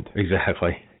 $30,000.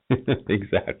 Exactly.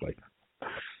 Exactly.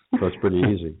 So it's pretty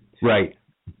easy. Right.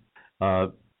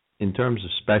 In terms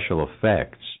of special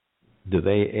effects, do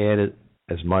they add it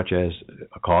as much as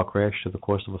a car crash to the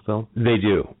course of a film? They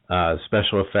do.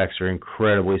 Special effects are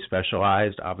incredibly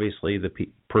specialized. Obviously, the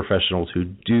professionals who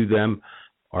do them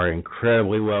are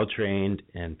incredibly well trained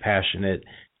and passionate,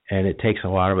 and it takes a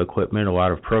lot of equipment, a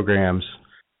lot of programs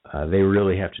They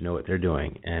really have to know what they're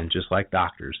doing. And just like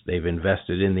doctors, they've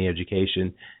invested in the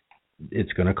education.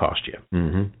 It's going to cost you.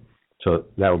 Mm-hmm. So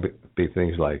that would be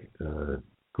things like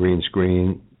green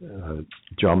screen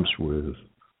jumps with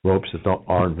ropes that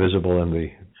aren't visible in the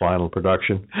final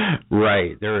production.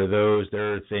 Right. There are those.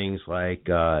 There are things like,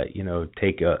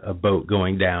 take a boat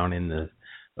going down in the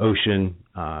ocean.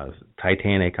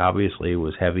 Titanic obviously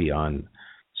was heavy on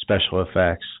special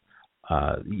effects.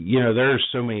 There are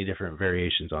so many different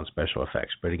variations on special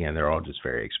effects, but again, they're all just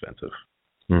very expensive.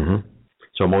 Mm-hmm.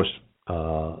 So most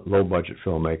low-budget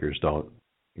filmmakers don't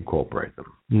incorporate them.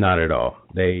 Not at all.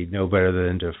 They know better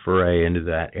than to foray into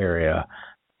that area,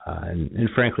 and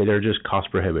frankly, they're just cost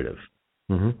prohibitive.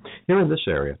 Mm-hmm. Here in this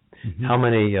area, how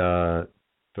many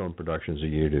film productions a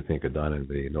year do you think are done in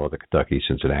the northern Kentucky,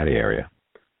 Cincinnati area?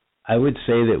 I would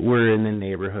say that we're in the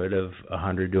neighborhood of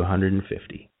 100 to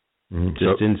 150.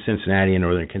 Just in Cincinnati and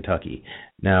northern Kentucky.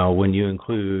 Now, when you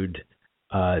include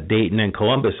Dayton and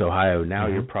Columbus, Ohio, now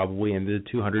you're probably in the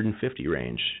 250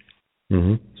 range.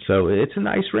 Mm-hmm. So it's a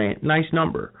nice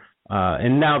number.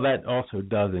 And now that also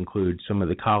does include some of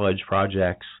the college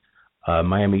projects.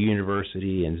 Miami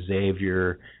University and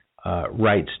Xavier,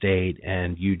 Wright State,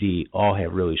 and UD all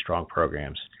have really strong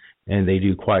programs. And they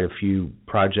do quite a few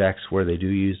projects where they do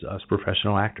use us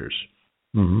professional actors.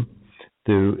 Mm-hmm.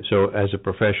 So as a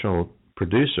professional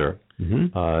producer,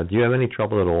 do you have any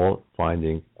trouble at all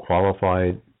finding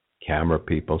qualified camera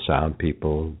people, sound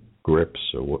people, grips,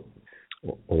 or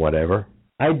whatever?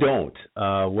 I don't.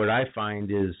 What I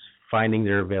find is finding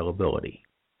their availability.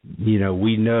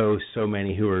 We know so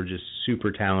many who are just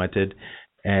super talented,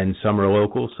 and some are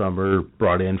local, some are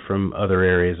brought in from other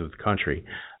areas of the country.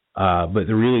 But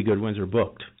the really good ones are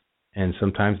booked, and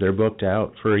sometimes they're booked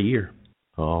out for a year.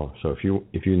 Oh, so if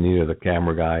you needed a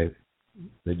camera guy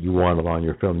that you wanted on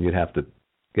your film, you'd have to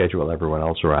schedule everyone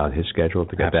else around his schedule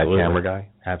to get that camera guy?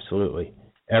 Absolutely.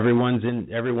 Everyone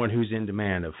who's in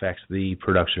demand affects the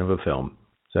production of a film.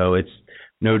 So it's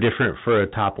no different for a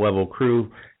top-level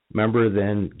crew member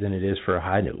than it is for a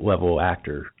high-level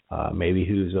actor, maybe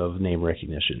who's of name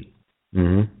recognition.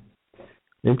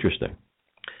 Mm-hmm. Interesting.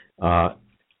 Are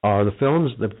the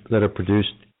films that are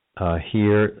produced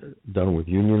here done with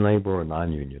union labor or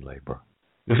non-union labor?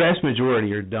 The vast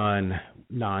majority are done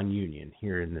non-union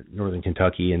here in the northern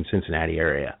Kentucky and Cincinnati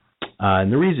area.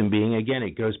 And the reason being, again,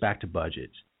 it goes back to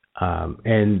budget.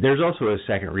 And there's also a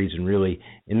second reason, really,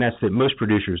 and that's that most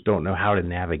producers don't know how to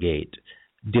navigate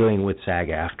dealing with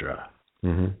SAG-AFTRA.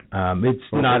 Mm-hmm.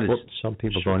 Some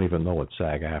people don't even know what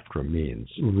SAG-AFTRA means.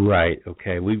 Right.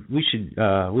 Okay. We should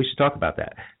talk about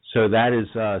that. So that is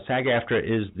SAG-AFTRA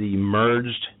is the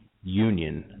merged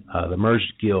union, the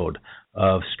merged guild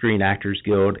of Screen Actors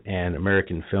Guild and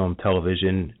American Film,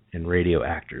 Television, and Radio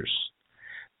Actors.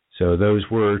 So those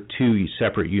were two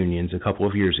separate unions a couple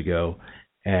of years ago,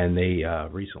 and they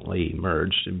recently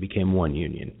merged and became one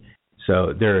union.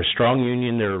 So they're a strong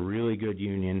union, they're a really good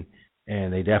union,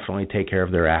 and they definitely take care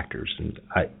of their actors. And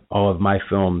all of my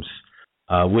films,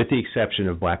 with the exception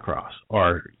of Black Cross,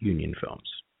 are union films.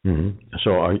 Mm-hmm.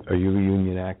 So are you a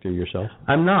union actor yourself?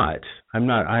 I'm not.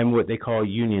 I'm what they call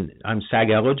union. I'm SAG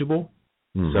eligible,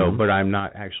 but I'm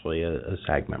not actually a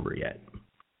SAG member yet.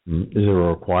 Mm-hmm. Is there a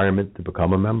requirement to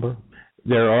become a member?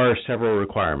 There are several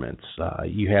requirements.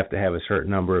 You have to have a certain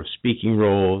number of speaking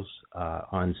roles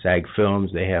on SAG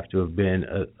films. They have to have been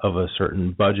of a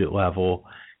certain budget level.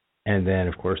 And then,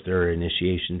 of course, there are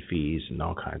initiation fees and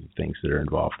all kinds of things that are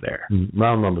involved there.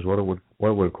 Round numbers,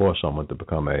 what would it cost someone to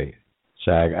become a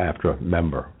SAG-AFTRA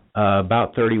member?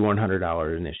 About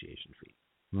 $3,100 initiation fee.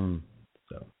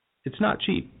 So it's not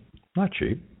cheap. Not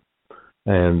cheap.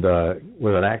 And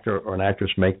would an actor or an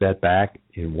actress make that back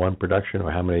in one production,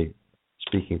 or how many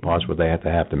speaking parts would they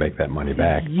have to make that money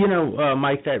back?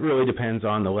 Mike, that really depends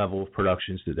on the level of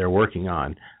productions that they're working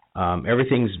on.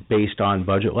 Everything's based on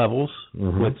budget levels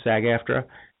with SAG-AFTRA.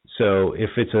 So if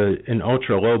it's an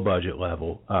ultra-low budget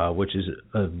level, which is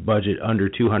a budget under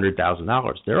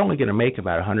 $200,000, they're only going to make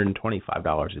about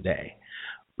 $125 a day.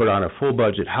 But on a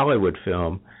full-budget Hollywood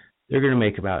film, they're going to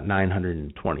make about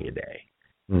 $920 a day.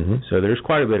 Mm-hmm. So there's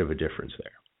quite a bit of a difference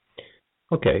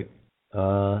there. Okay.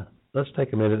 Let's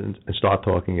take a minute and start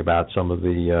talking about some of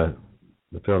the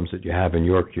films that you have in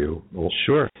your queue. Well,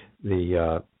 sure.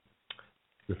 The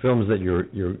films that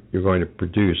you're going to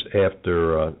produce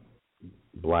after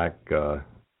Black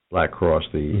Cross,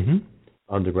 the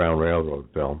Underground Railroad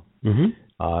film,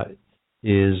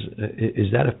 is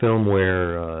that a film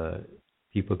where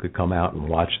people could come out and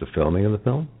watch the filming of the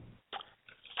film?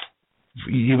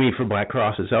 You mean for Black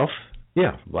Cross itself?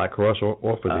 Yeah, Black Cross or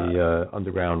for the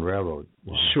Underground Railroad.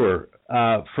 Sure.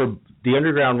 For the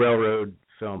Underground Railroad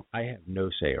film, I have no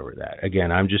say over that.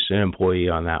 Again, I'm just an employee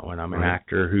on that one. I'm an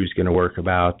actor who's going to work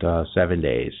about 7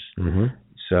 days. Mm-hmm.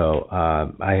 So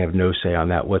I have no say on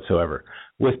that whatsoever.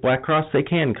 With Black Cross, they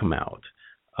can come out.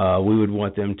 We would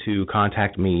want them to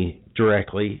contact me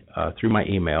directly through my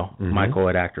email,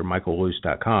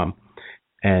 michael@actormichaelloos.com,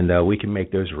 and we can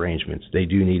make those arrangements. They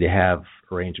do need to have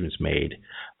arrangements made.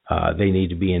 They need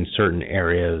to be in certain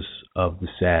areas of the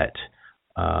set.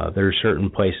 There are certain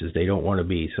places they don't want to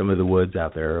be. Some of the woods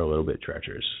out there are a little bit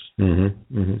treacherous.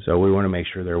 Mm-hmm. Mm-hmm. So we want to make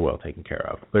sure they're well taken care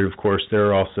of. But, of course, there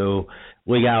are also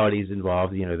legalities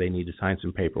involved. You know, they need to sign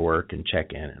some paperwork and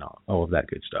check in and all of that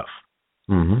good stuff.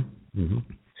 Mm-hmm. Mm-hmm.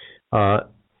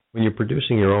 When you're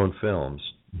producing your own films,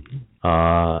 you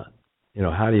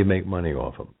know, how do you make money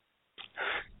off them?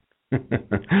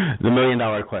 The $1 million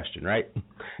question, right?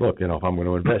 Look, you know, if I'm going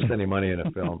to invest any money in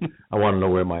a film, I want to know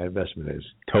where my investment is.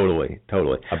 Totally.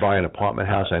 I buy an apartment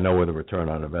house, I know where the return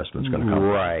on investment is going to come from.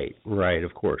 Right,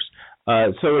 of course.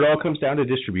 So it all comes down to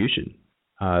distribution.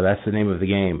 That's the name of the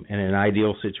game. In an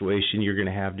ideal situation, you're going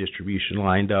to have distribution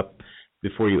lined up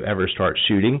before you ever start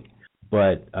shooting,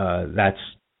 but that's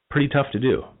pretty tough to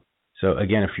do. So,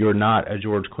 again, if you're not a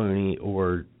George Clooney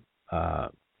or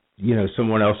you know,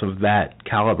 someone else of that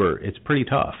caliber, it's pretty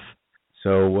tough.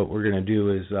 So what we're going to do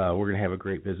is we're going to have a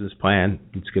great business plan.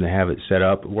 It's going to have it set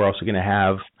up. We're also going to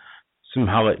have some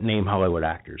name Hollywood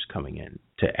actors coming in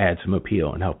to add some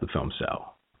appeal and help the film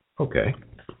sell. Okay.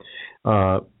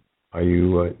 Are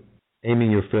you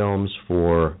aiming your films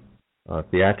for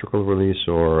theatrical release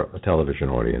or a television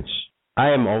audience?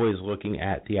 I am always looking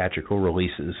at theatrical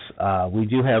releases. We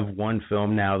do have one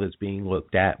film now that's being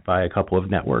looked at by a couple of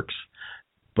networks,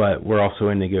 but we're also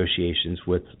in negotiations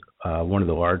with one of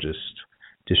the largest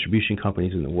distribution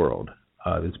companies in the world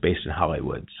that's based in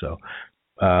Hollywood. So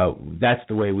that's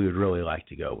the way we would really like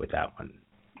to go with that one.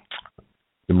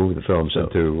 To move the films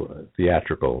into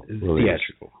theatrical release.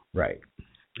 Theatrical, right.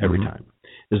 Every time.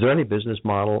 Is there any business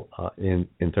model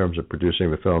in terms of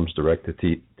producing the films direct to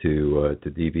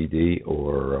DVD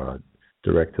or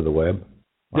direct to the web?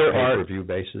 There are review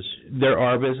basis. There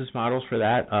are business models for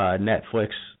that.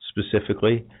 Netflix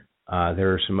specifically.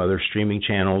 There are some other streaming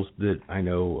channels that I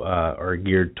know are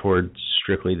geared towards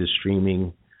strictly the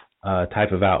streaming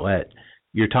type of outlet.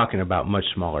 You're talking about much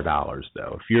smaller dollars,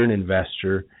 though. If you're an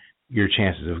investor, your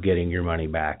chances of getting your money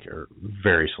back are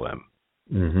very slim.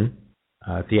 Mm-hmm.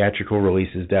 Theatrical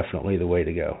release is definitely the way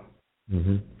to go.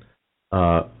 Mm-hmm.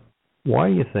 Why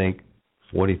do you think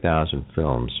 40,000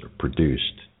 films are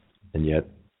produced and yet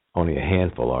only a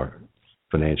handful are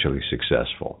financially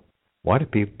successful? Why do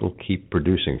people keep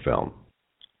producing film?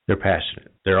 They're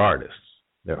passionate. They're artists.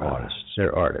 They're artists.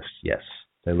 They're artists, yes.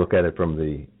 They look at it from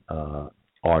the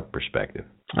art perspective.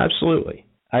 Absolutely.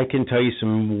 I can tell you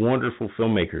some wonderful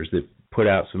filmmakers that put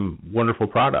out some wonderful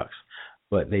products,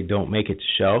 but they don't make it to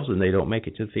shelves and they don't make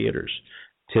it to theaters.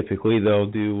 Typically, they'll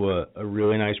do a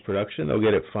really nice production. They'll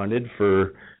get it funded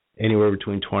for anywhere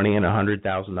between $20,000 and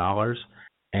 $100,000.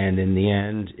 And in the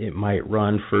end, it might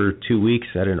run for 2 weeks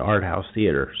at an art house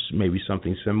theater, maybe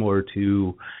something similar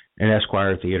to an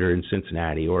Esquire theater in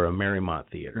Cincinnati or a Marymount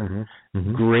theater. Mm-hmm.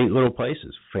 Mm-hmm. Great little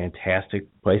places, fantastic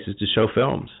places to show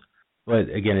films. But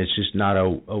again, it's just not a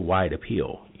wide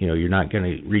appeal. You know, you're not going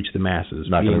to reach the masses.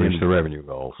 Not going to reach the revenue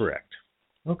goals. Correct.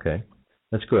 Okay,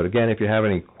 that's good. Again, if you have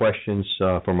any questions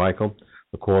for Michael,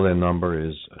 the call-in number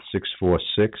is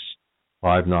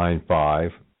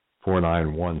 646-595-4916.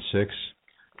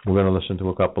 We're going to listen to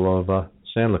a couple of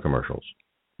Sandler commercials.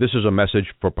 This is a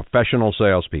message for professional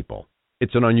salespeople.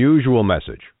 It's an unusual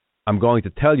message. I'm going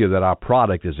to tell you that our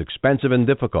product is expensive and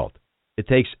difficult. It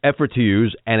takes effort to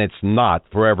use, and it's not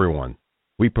for everyone.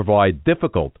 We provide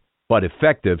difficult but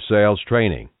effective sales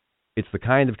training. It's the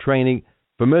kind of training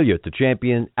familiar to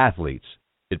champion athletes.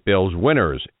 It builds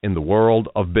winners in the world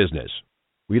of business.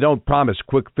 We don't promise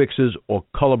quick fixes or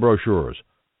color brochures,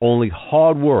 only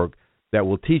hard work that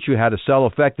will teach you how to sell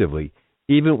effectively,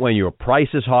 even when your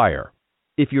price is higher.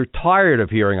 If you're tired of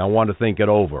hearing, "I want to think it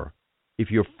over,"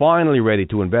 if you're finally ready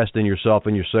to invest in yourself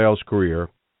and your sales career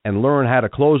and learn how to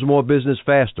close more business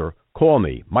faster, call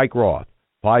me, Mike Roth,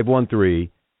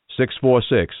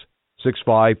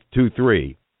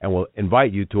 513-646-6523, and we'll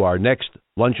invite you to our next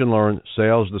Lunch and Learn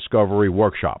Sales Discovery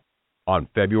Workshop on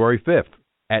February 5th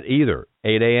at either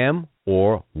 8 a.m.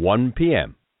 or 1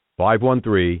 p.m.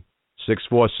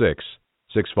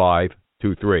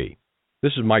 513-646-6523.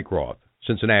 This is Mike Roth,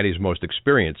 Cincinnati's most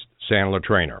experienced Sandler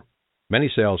trainer. Many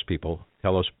salespeople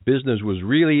tell us business was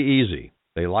really easy.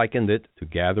 They likened it to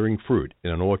gathering fruit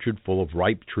in an orchard full of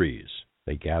ripe trees.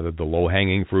 They gathered the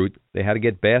low-hanging fruit. They had to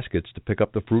get baskets to pick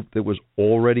up the fruit that was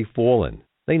already fallen.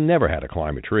 They never had to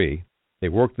climb a tree. They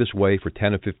worked this way for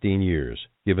 10 or 15 years.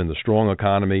 Given the strong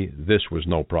economy, this was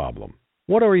no problem.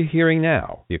 What are you hearing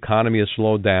now? The economy has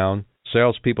slowed down.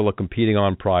 Salespeople are competing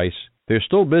on price. There's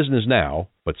still business now,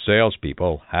 but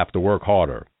salespeople have to work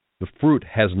harder. The fruit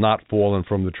has not fallen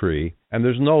from the tree, and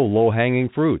there's no low-hanging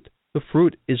fruit. The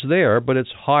fruit is there, but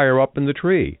it's higher up in the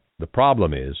tree. The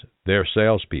problem is their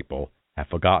salespeople have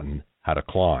forgotten how to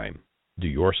climb. Do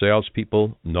your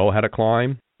salespeople know how to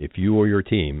climb? If you or your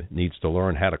team needs to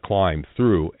learn how to climb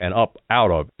through and up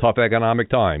out of tough economic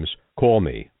times, call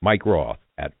me, Mike Roth,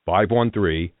 at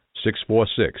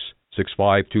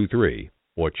 513-646-6523,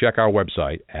 or check our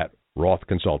website at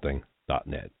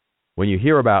rothconsulting.net. When you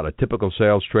hear about a typical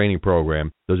sales training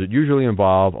program, does it usually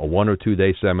involve a 1 or 2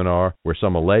 day seminar where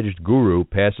some alleged guru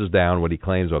passes down what he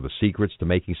claims are the secrets to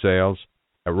making sales?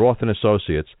 At Roth &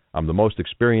 Associates, I'm the most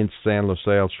experienced Sandler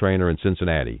sales trainer in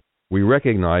Cincinnati. We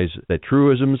recognize that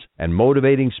truisms and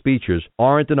motivating speeches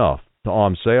aren't enough to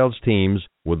arm sales teams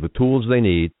with the tools they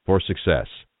need for success.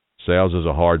 Sales is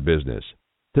a hard business.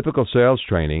 Typical sales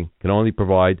training can only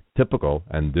provide typical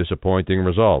and disappointing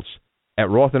results. At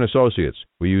Roth & Associates,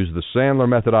 we use the Sandler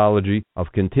methodology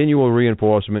of continual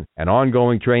reinforcement and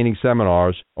ongoing training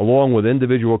seminars, along with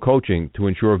individual coaching to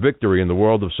ensure victory in the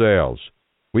world of sales.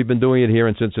 We've been doing it here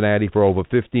in Cincinnati for over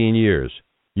 15 years.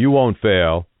 You won't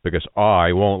fail because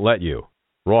I won't let you.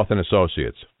 Roth &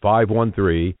 Associates,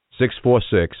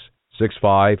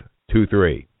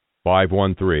 513-646-6523.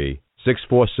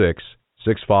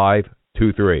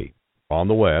 513-646-6523. On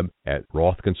the web at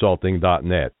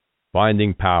rothconsulting.net.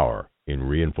 Finding power in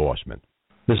reinforcement.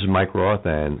 This is Mike Roth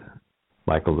and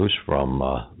Michael Loos from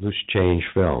Loose Change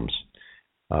Films.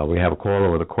 We have a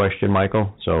caller with a question,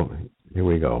 Michael, so here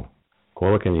we go.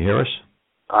 Caller, can you hear us?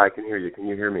 I can hear you. Can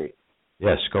you hear me?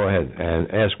 Yes, go ahead and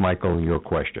ask Michael your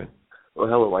question. Well,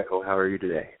 hello, Michael. How are you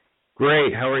today?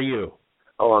 Great. How are you?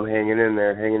 Oh, I'm hanging in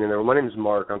there. Well, my name is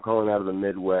Mark. I'm calling out of the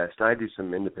Midwest. I do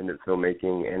some independent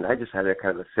filmmaking, and I just had a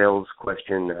kind of a sales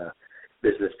question,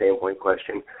 business standpoint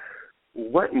question.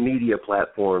 What media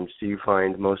platforms do you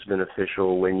find most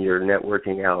beneficial when you're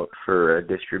networking out for a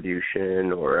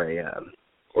distribution or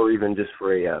even just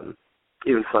for even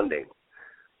funding?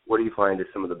 What do you find is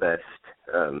some of the best,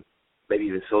 maybe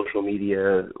even social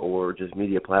media or just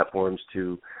media platforms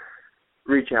to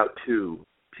reach out to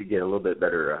get a little bit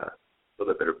better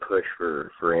push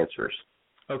for answers?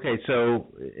 Okay, so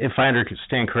if I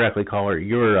understand correctly, caller,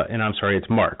 you're and I'm sorry, it's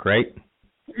Mark, right?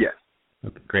 Yes.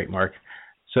 Okay, great, Mark.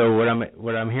 So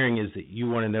what I'm hearing is that you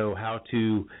want to know how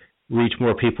to reach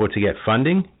more people to get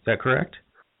funding. Is that correct?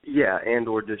 Yeah, and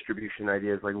or distribution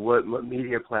ideas. Like what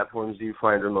media platforms do you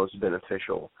find are most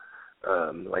beneficial?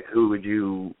 Like who would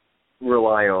you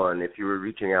rely on if you were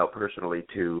reaching out personally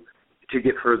to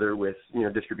get further with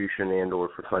distribution and or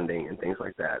for funding and things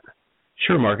like that?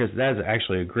 Sure, Marcus. That is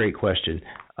actually a great question.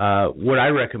 What I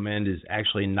recommend is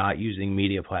actually not using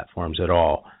media platforms at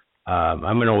all.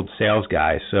 I'm an old sales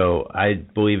guy, so I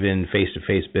believe in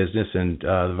face-to-face business and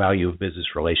the value of business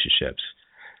relationships.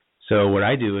 So what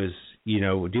I do is,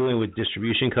 dealing with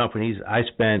distribution companies, I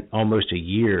spent almost a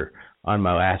year on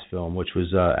my last film, which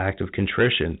was Act of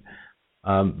Contrition,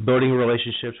 building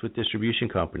relationships with distribution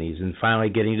companies and finally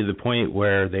getting to the point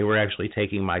where they were actually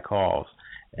taking my calls.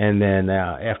 And then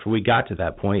after we got to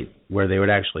that point where they would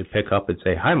actually pick up and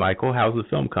say, "Hi, Michael, how's the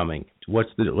film coming?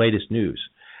 What's the latest news?"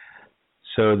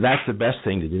 So that's the best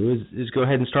thing to do is go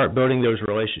ahead and start building those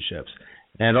relationships.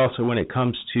 And also when it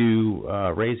comes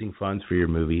to raising funds for your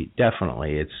movie,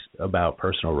 definitely it's about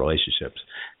personal relationships.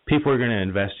 People are going to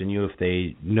invest in you if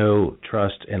they know,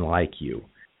 trust, and like you.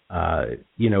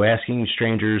 Asking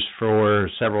strangers for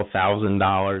several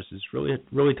 $1,000s is really,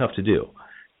 really tough to do.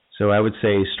 So I would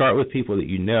say start with people that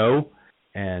you know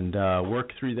and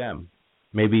work through them.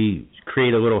 Maybe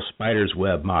create a little spider's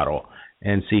web model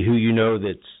and see who you know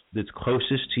that's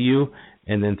closest to you,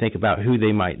 and then think about who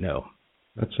they might know.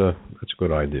 That's a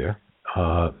good idea.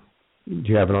 Do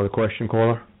you have another question,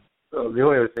 caller? The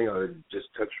only other thing I would just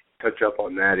touch up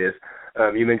on that is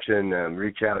you mentioned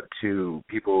reach out to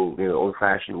people the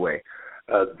old-fashioned way.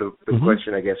 The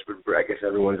question I guess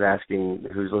everyone's asking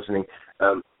who's listening,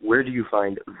 where do you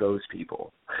find those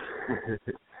people?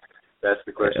 That's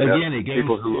the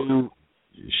question.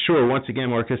 Sure. Once again,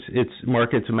 Marcus,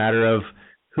 it's a matter of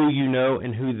who you know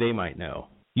and who they might know.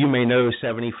 You may know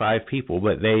 75 people,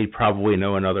 but they probably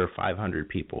know another 500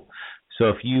 people. So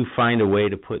if you find a way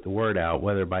to put the word out,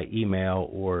 whether by email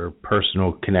or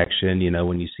personal connection,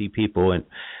 when you see people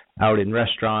out in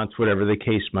restaurants, whatever the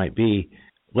case might be,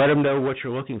 let them know what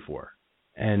you're looking for.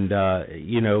 And,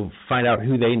 find out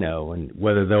who they know and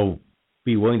whether they'll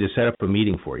be willing to set up a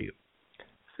meeting for you.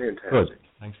 Fantastic. Good.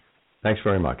 Thanks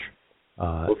very much.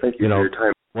 Well, thank you for your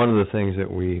time. One of the things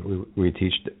that we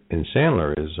teach in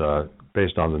Sandler is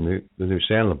based on the new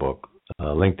Sandler book,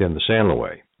 LinkedIn the Sandler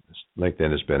Way.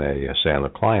 LinkedIn has been a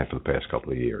Sandler client for the past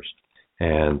couple of years,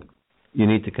 and you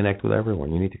need to connect with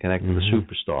everyone. You need to connect with the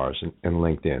superstars in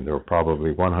LinkedIn. There are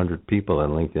probably 100 people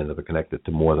in LinkedIn that are connected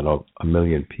to more than a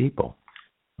million people.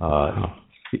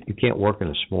 You can't work in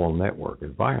a small network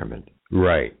environment.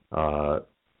 Right.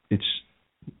 It's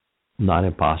not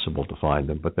impossible to find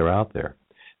them, but they're out there.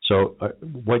 So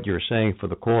what you're saying for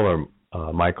the caller,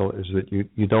 Michael, is that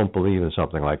you don't believe in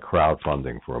something like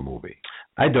crowdfunding for a movie.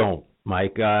 I don't,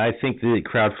 Mike. I think that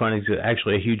crowdfunding is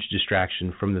actually a huge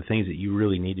distraction from the things that you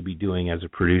really need to be doing as a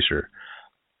producer.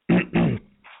 And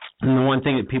the one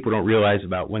thing that people don't realize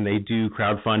about when they do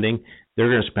crowdfunding, they're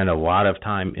going to spend a lot of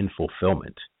time in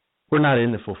fulfillment. We're not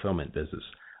in the fulfillment business.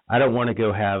 I don't want to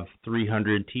go have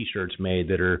 300 T-shirts made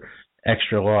that are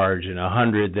extra large and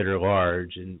 100 that are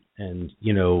large and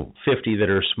 50 that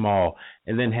are small,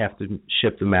 and then have to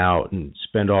ship them out and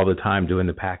spend all the time doing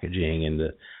the packaging and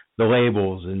the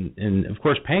labels and of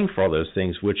course paying for all those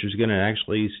things, which is going to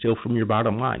actually steal from your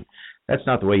bottom line. That's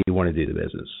not the way you want to do the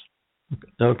business.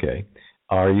 Okay.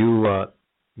 Are you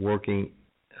working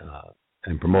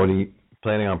and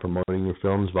planning on promoting your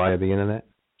films via the internet?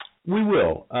 We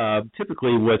will.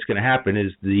 Typically what's going to happen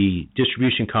is the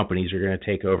distribution companies are going to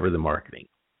take over the marketing.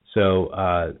 So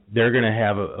they're going to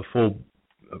have a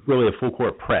full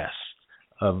court press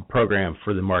of program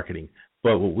for the marketing.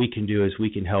 But what we can do is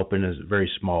we can help in a very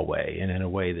small way and in a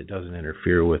way that doesn't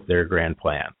interfere with their grand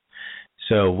plan.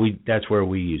 So that's where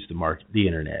we use the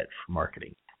internet for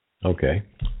marketing. Okay.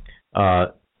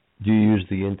 Do you use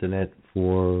the internet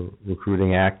for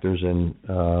recruiting actors and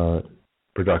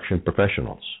production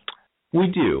professionals? We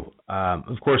do.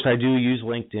 Of course, I do use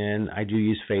LinkedIn. I do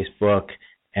use Facebook,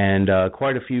 and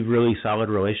quite a few really solid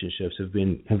relationships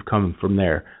have come from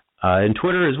there, and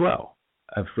Twitter as well.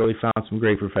 I've really found some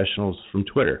great professionals from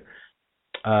Twitter.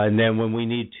 And then when we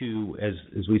need to, as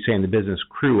we say in the business,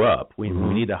 crew up, we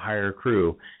need to hire a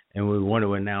crew, and we want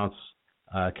to announce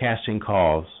casting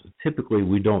calls. Typically,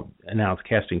 we don't announce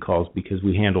casting calls because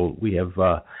we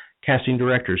have casting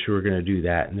directors who are going to do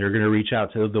that, and they're going to reach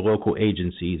out to the local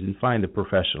agencies and find the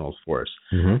professionals for us.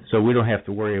 So we don't have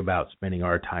to worry about spending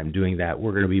our time doing that.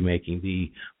 We're going to be making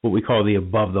what we call the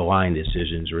above-the-line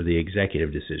decisions or the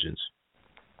executive decisions.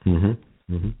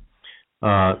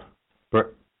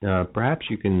 Perhaps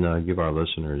you can give our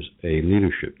listeners a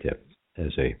leadership tip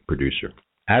as a producer.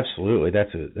 Absolutely.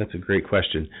 That's a great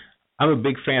question. I'm a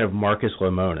big fan of Marcus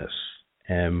Lemonis.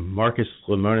 And Marcus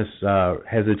Lemonis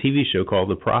has a TV show called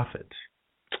The Prophet.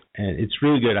 And it's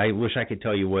really good. I wish I could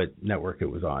tell you what network it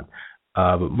was on.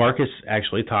 But Marcus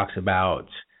actually talks about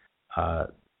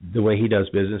the way he does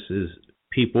business is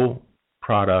people,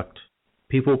 product,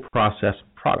 people, process,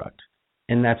 product.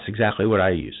 And that's exactly what I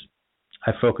use.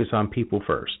 I focus on people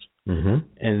first.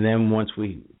 And then once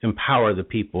we empower the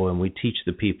people and we teach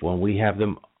the people and we have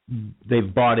them,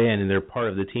 they've bought in and they're part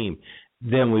of the team,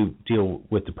 then we deal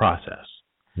with the process.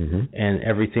 And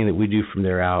everything that we do from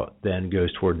there out then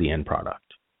goes toward the end product.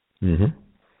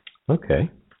 Okay.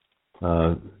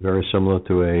 Very similar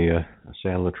to a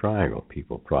Sandler triangle.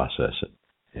 People, process it,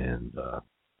 and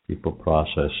people,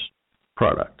 process,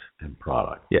 product, and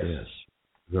product. Yes.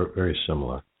 Very, very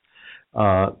similar.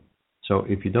 So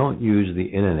if you don't use the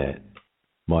internet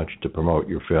much to promote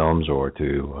your films or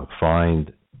to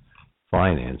find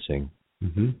financing,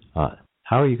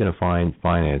 how are you going to find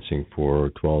financing for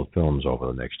 12 films over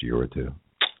the next year or two?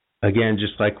 Again,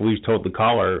 just like we told the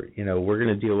caller, we're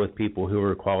going to deal with people who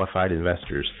are qualified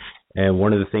investors. And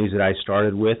one of the things that I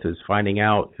started with is finding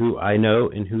out who I know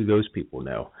and who those people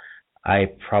know. I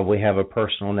probably have a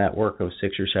personal network of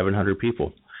 600 or 700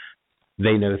 people.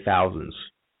 They know thousands.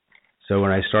 So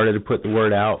when I started to put the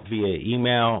word out via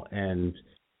email and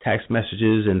text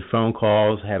messages and phone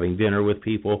calls, having dinner with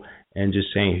people, and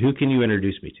just saying, who can you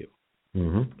introduce me to?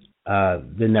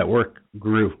 The network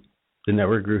grew. The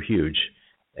network grew huge,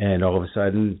 and all of a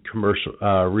sudden,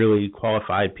 really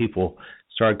qualified people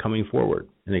started coming forward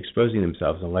and exposing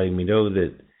themselves and letting me know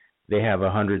that they have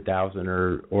 100,000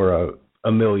 or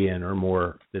a million or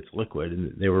more that's liquid,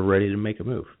 and they were ready to make a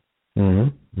move.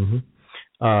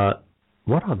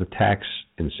 What are the tax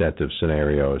incentive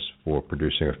scenarios for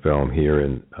producing a film here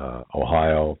in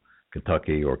Ohio,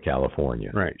 Kentucky, or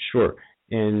California? Right, sure.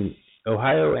 In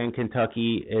Ohio and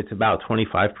Kentucky, it's about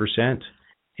 25%.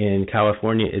 In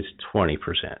California, it's 20%.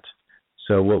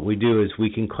 So what we do is we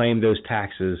can claim those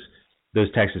tax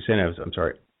incentives,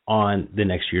 on the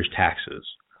next year's taxes.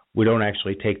 We don't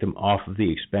actually take them off of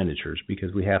the expenditures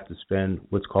because we have to spend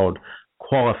what's called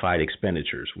qualified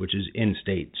expenditures, which is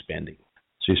in-state spending.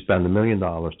 So you spend $1 million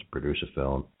to produce a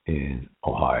film in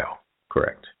Ohio.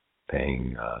 Correct.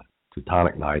 Paying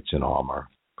Teutonic Knights in armor.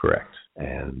 Correct.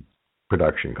 And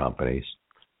production companies.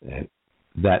 And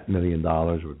that $1 million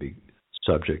would be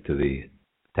subject to the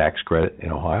tax credit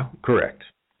in Ohio? Correct.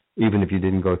 Even if you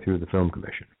didn't go through the Film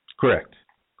Commission? Correct.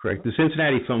 The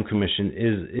Cincinnati Film Commission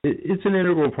it's an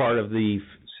integral part of the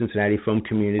Cincinnati film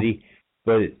community,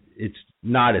 but it's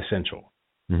not essential.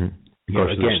 Mm-hmm.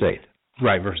 Versus the state.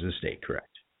 Right, versus the state,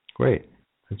 correct. Great.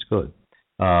 That's good.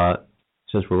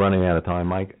 Since we're running out of time,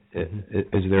 Mike,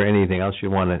 is there anything else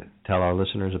you want to tell our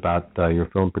listeners about your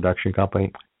film production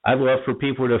company? I'd love for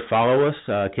people to follow us,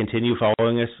 continue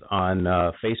following us on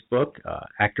Facebook.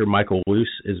 Actor Michael Loos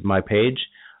is my page.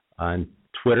 On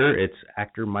Twitter, it's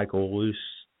Actor Michael Loos.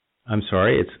 I'm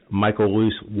sorry, it's Michael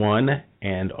Loos 1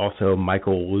 and also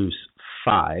Michael Loos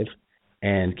 5.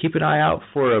 And keep an eye out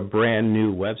for a brand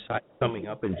new website coming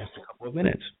up in just a couple of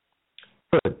minutes.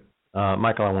 Good.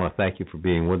 Michael, I want to thank you for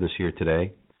being with us here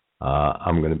today.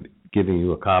 I'm going to be giving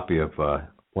you a copy of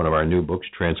one of our new books,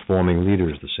 Transforming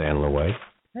Leaders the Sandler Way.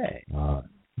 Hey.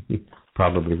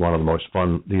 Probably one of the most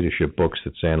fun leadership books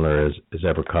that Sandler has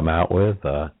ever come out with.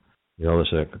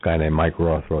 There's a guy named Mike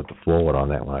Roth wrote the foreword on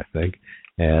that one, I think.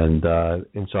 And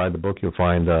inside the book, you'll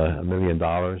find $1 million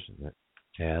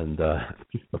and a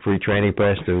free training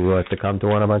pass to come to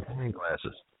one of our training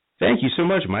classes. Thank you so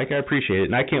much, Mike. I appreciate it,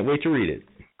 and I can't wait to read it.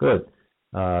 Good.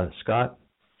 Scott,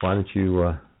 why don't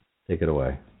you take it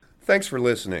away? Thanks for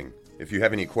listening. If you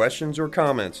have any questions or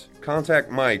comments, contact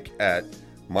Mike at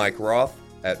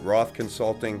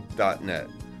mikeroth@rothconsulting.net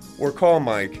or call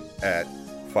Mike at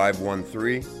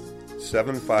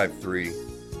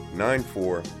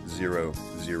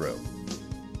 513-753-9400.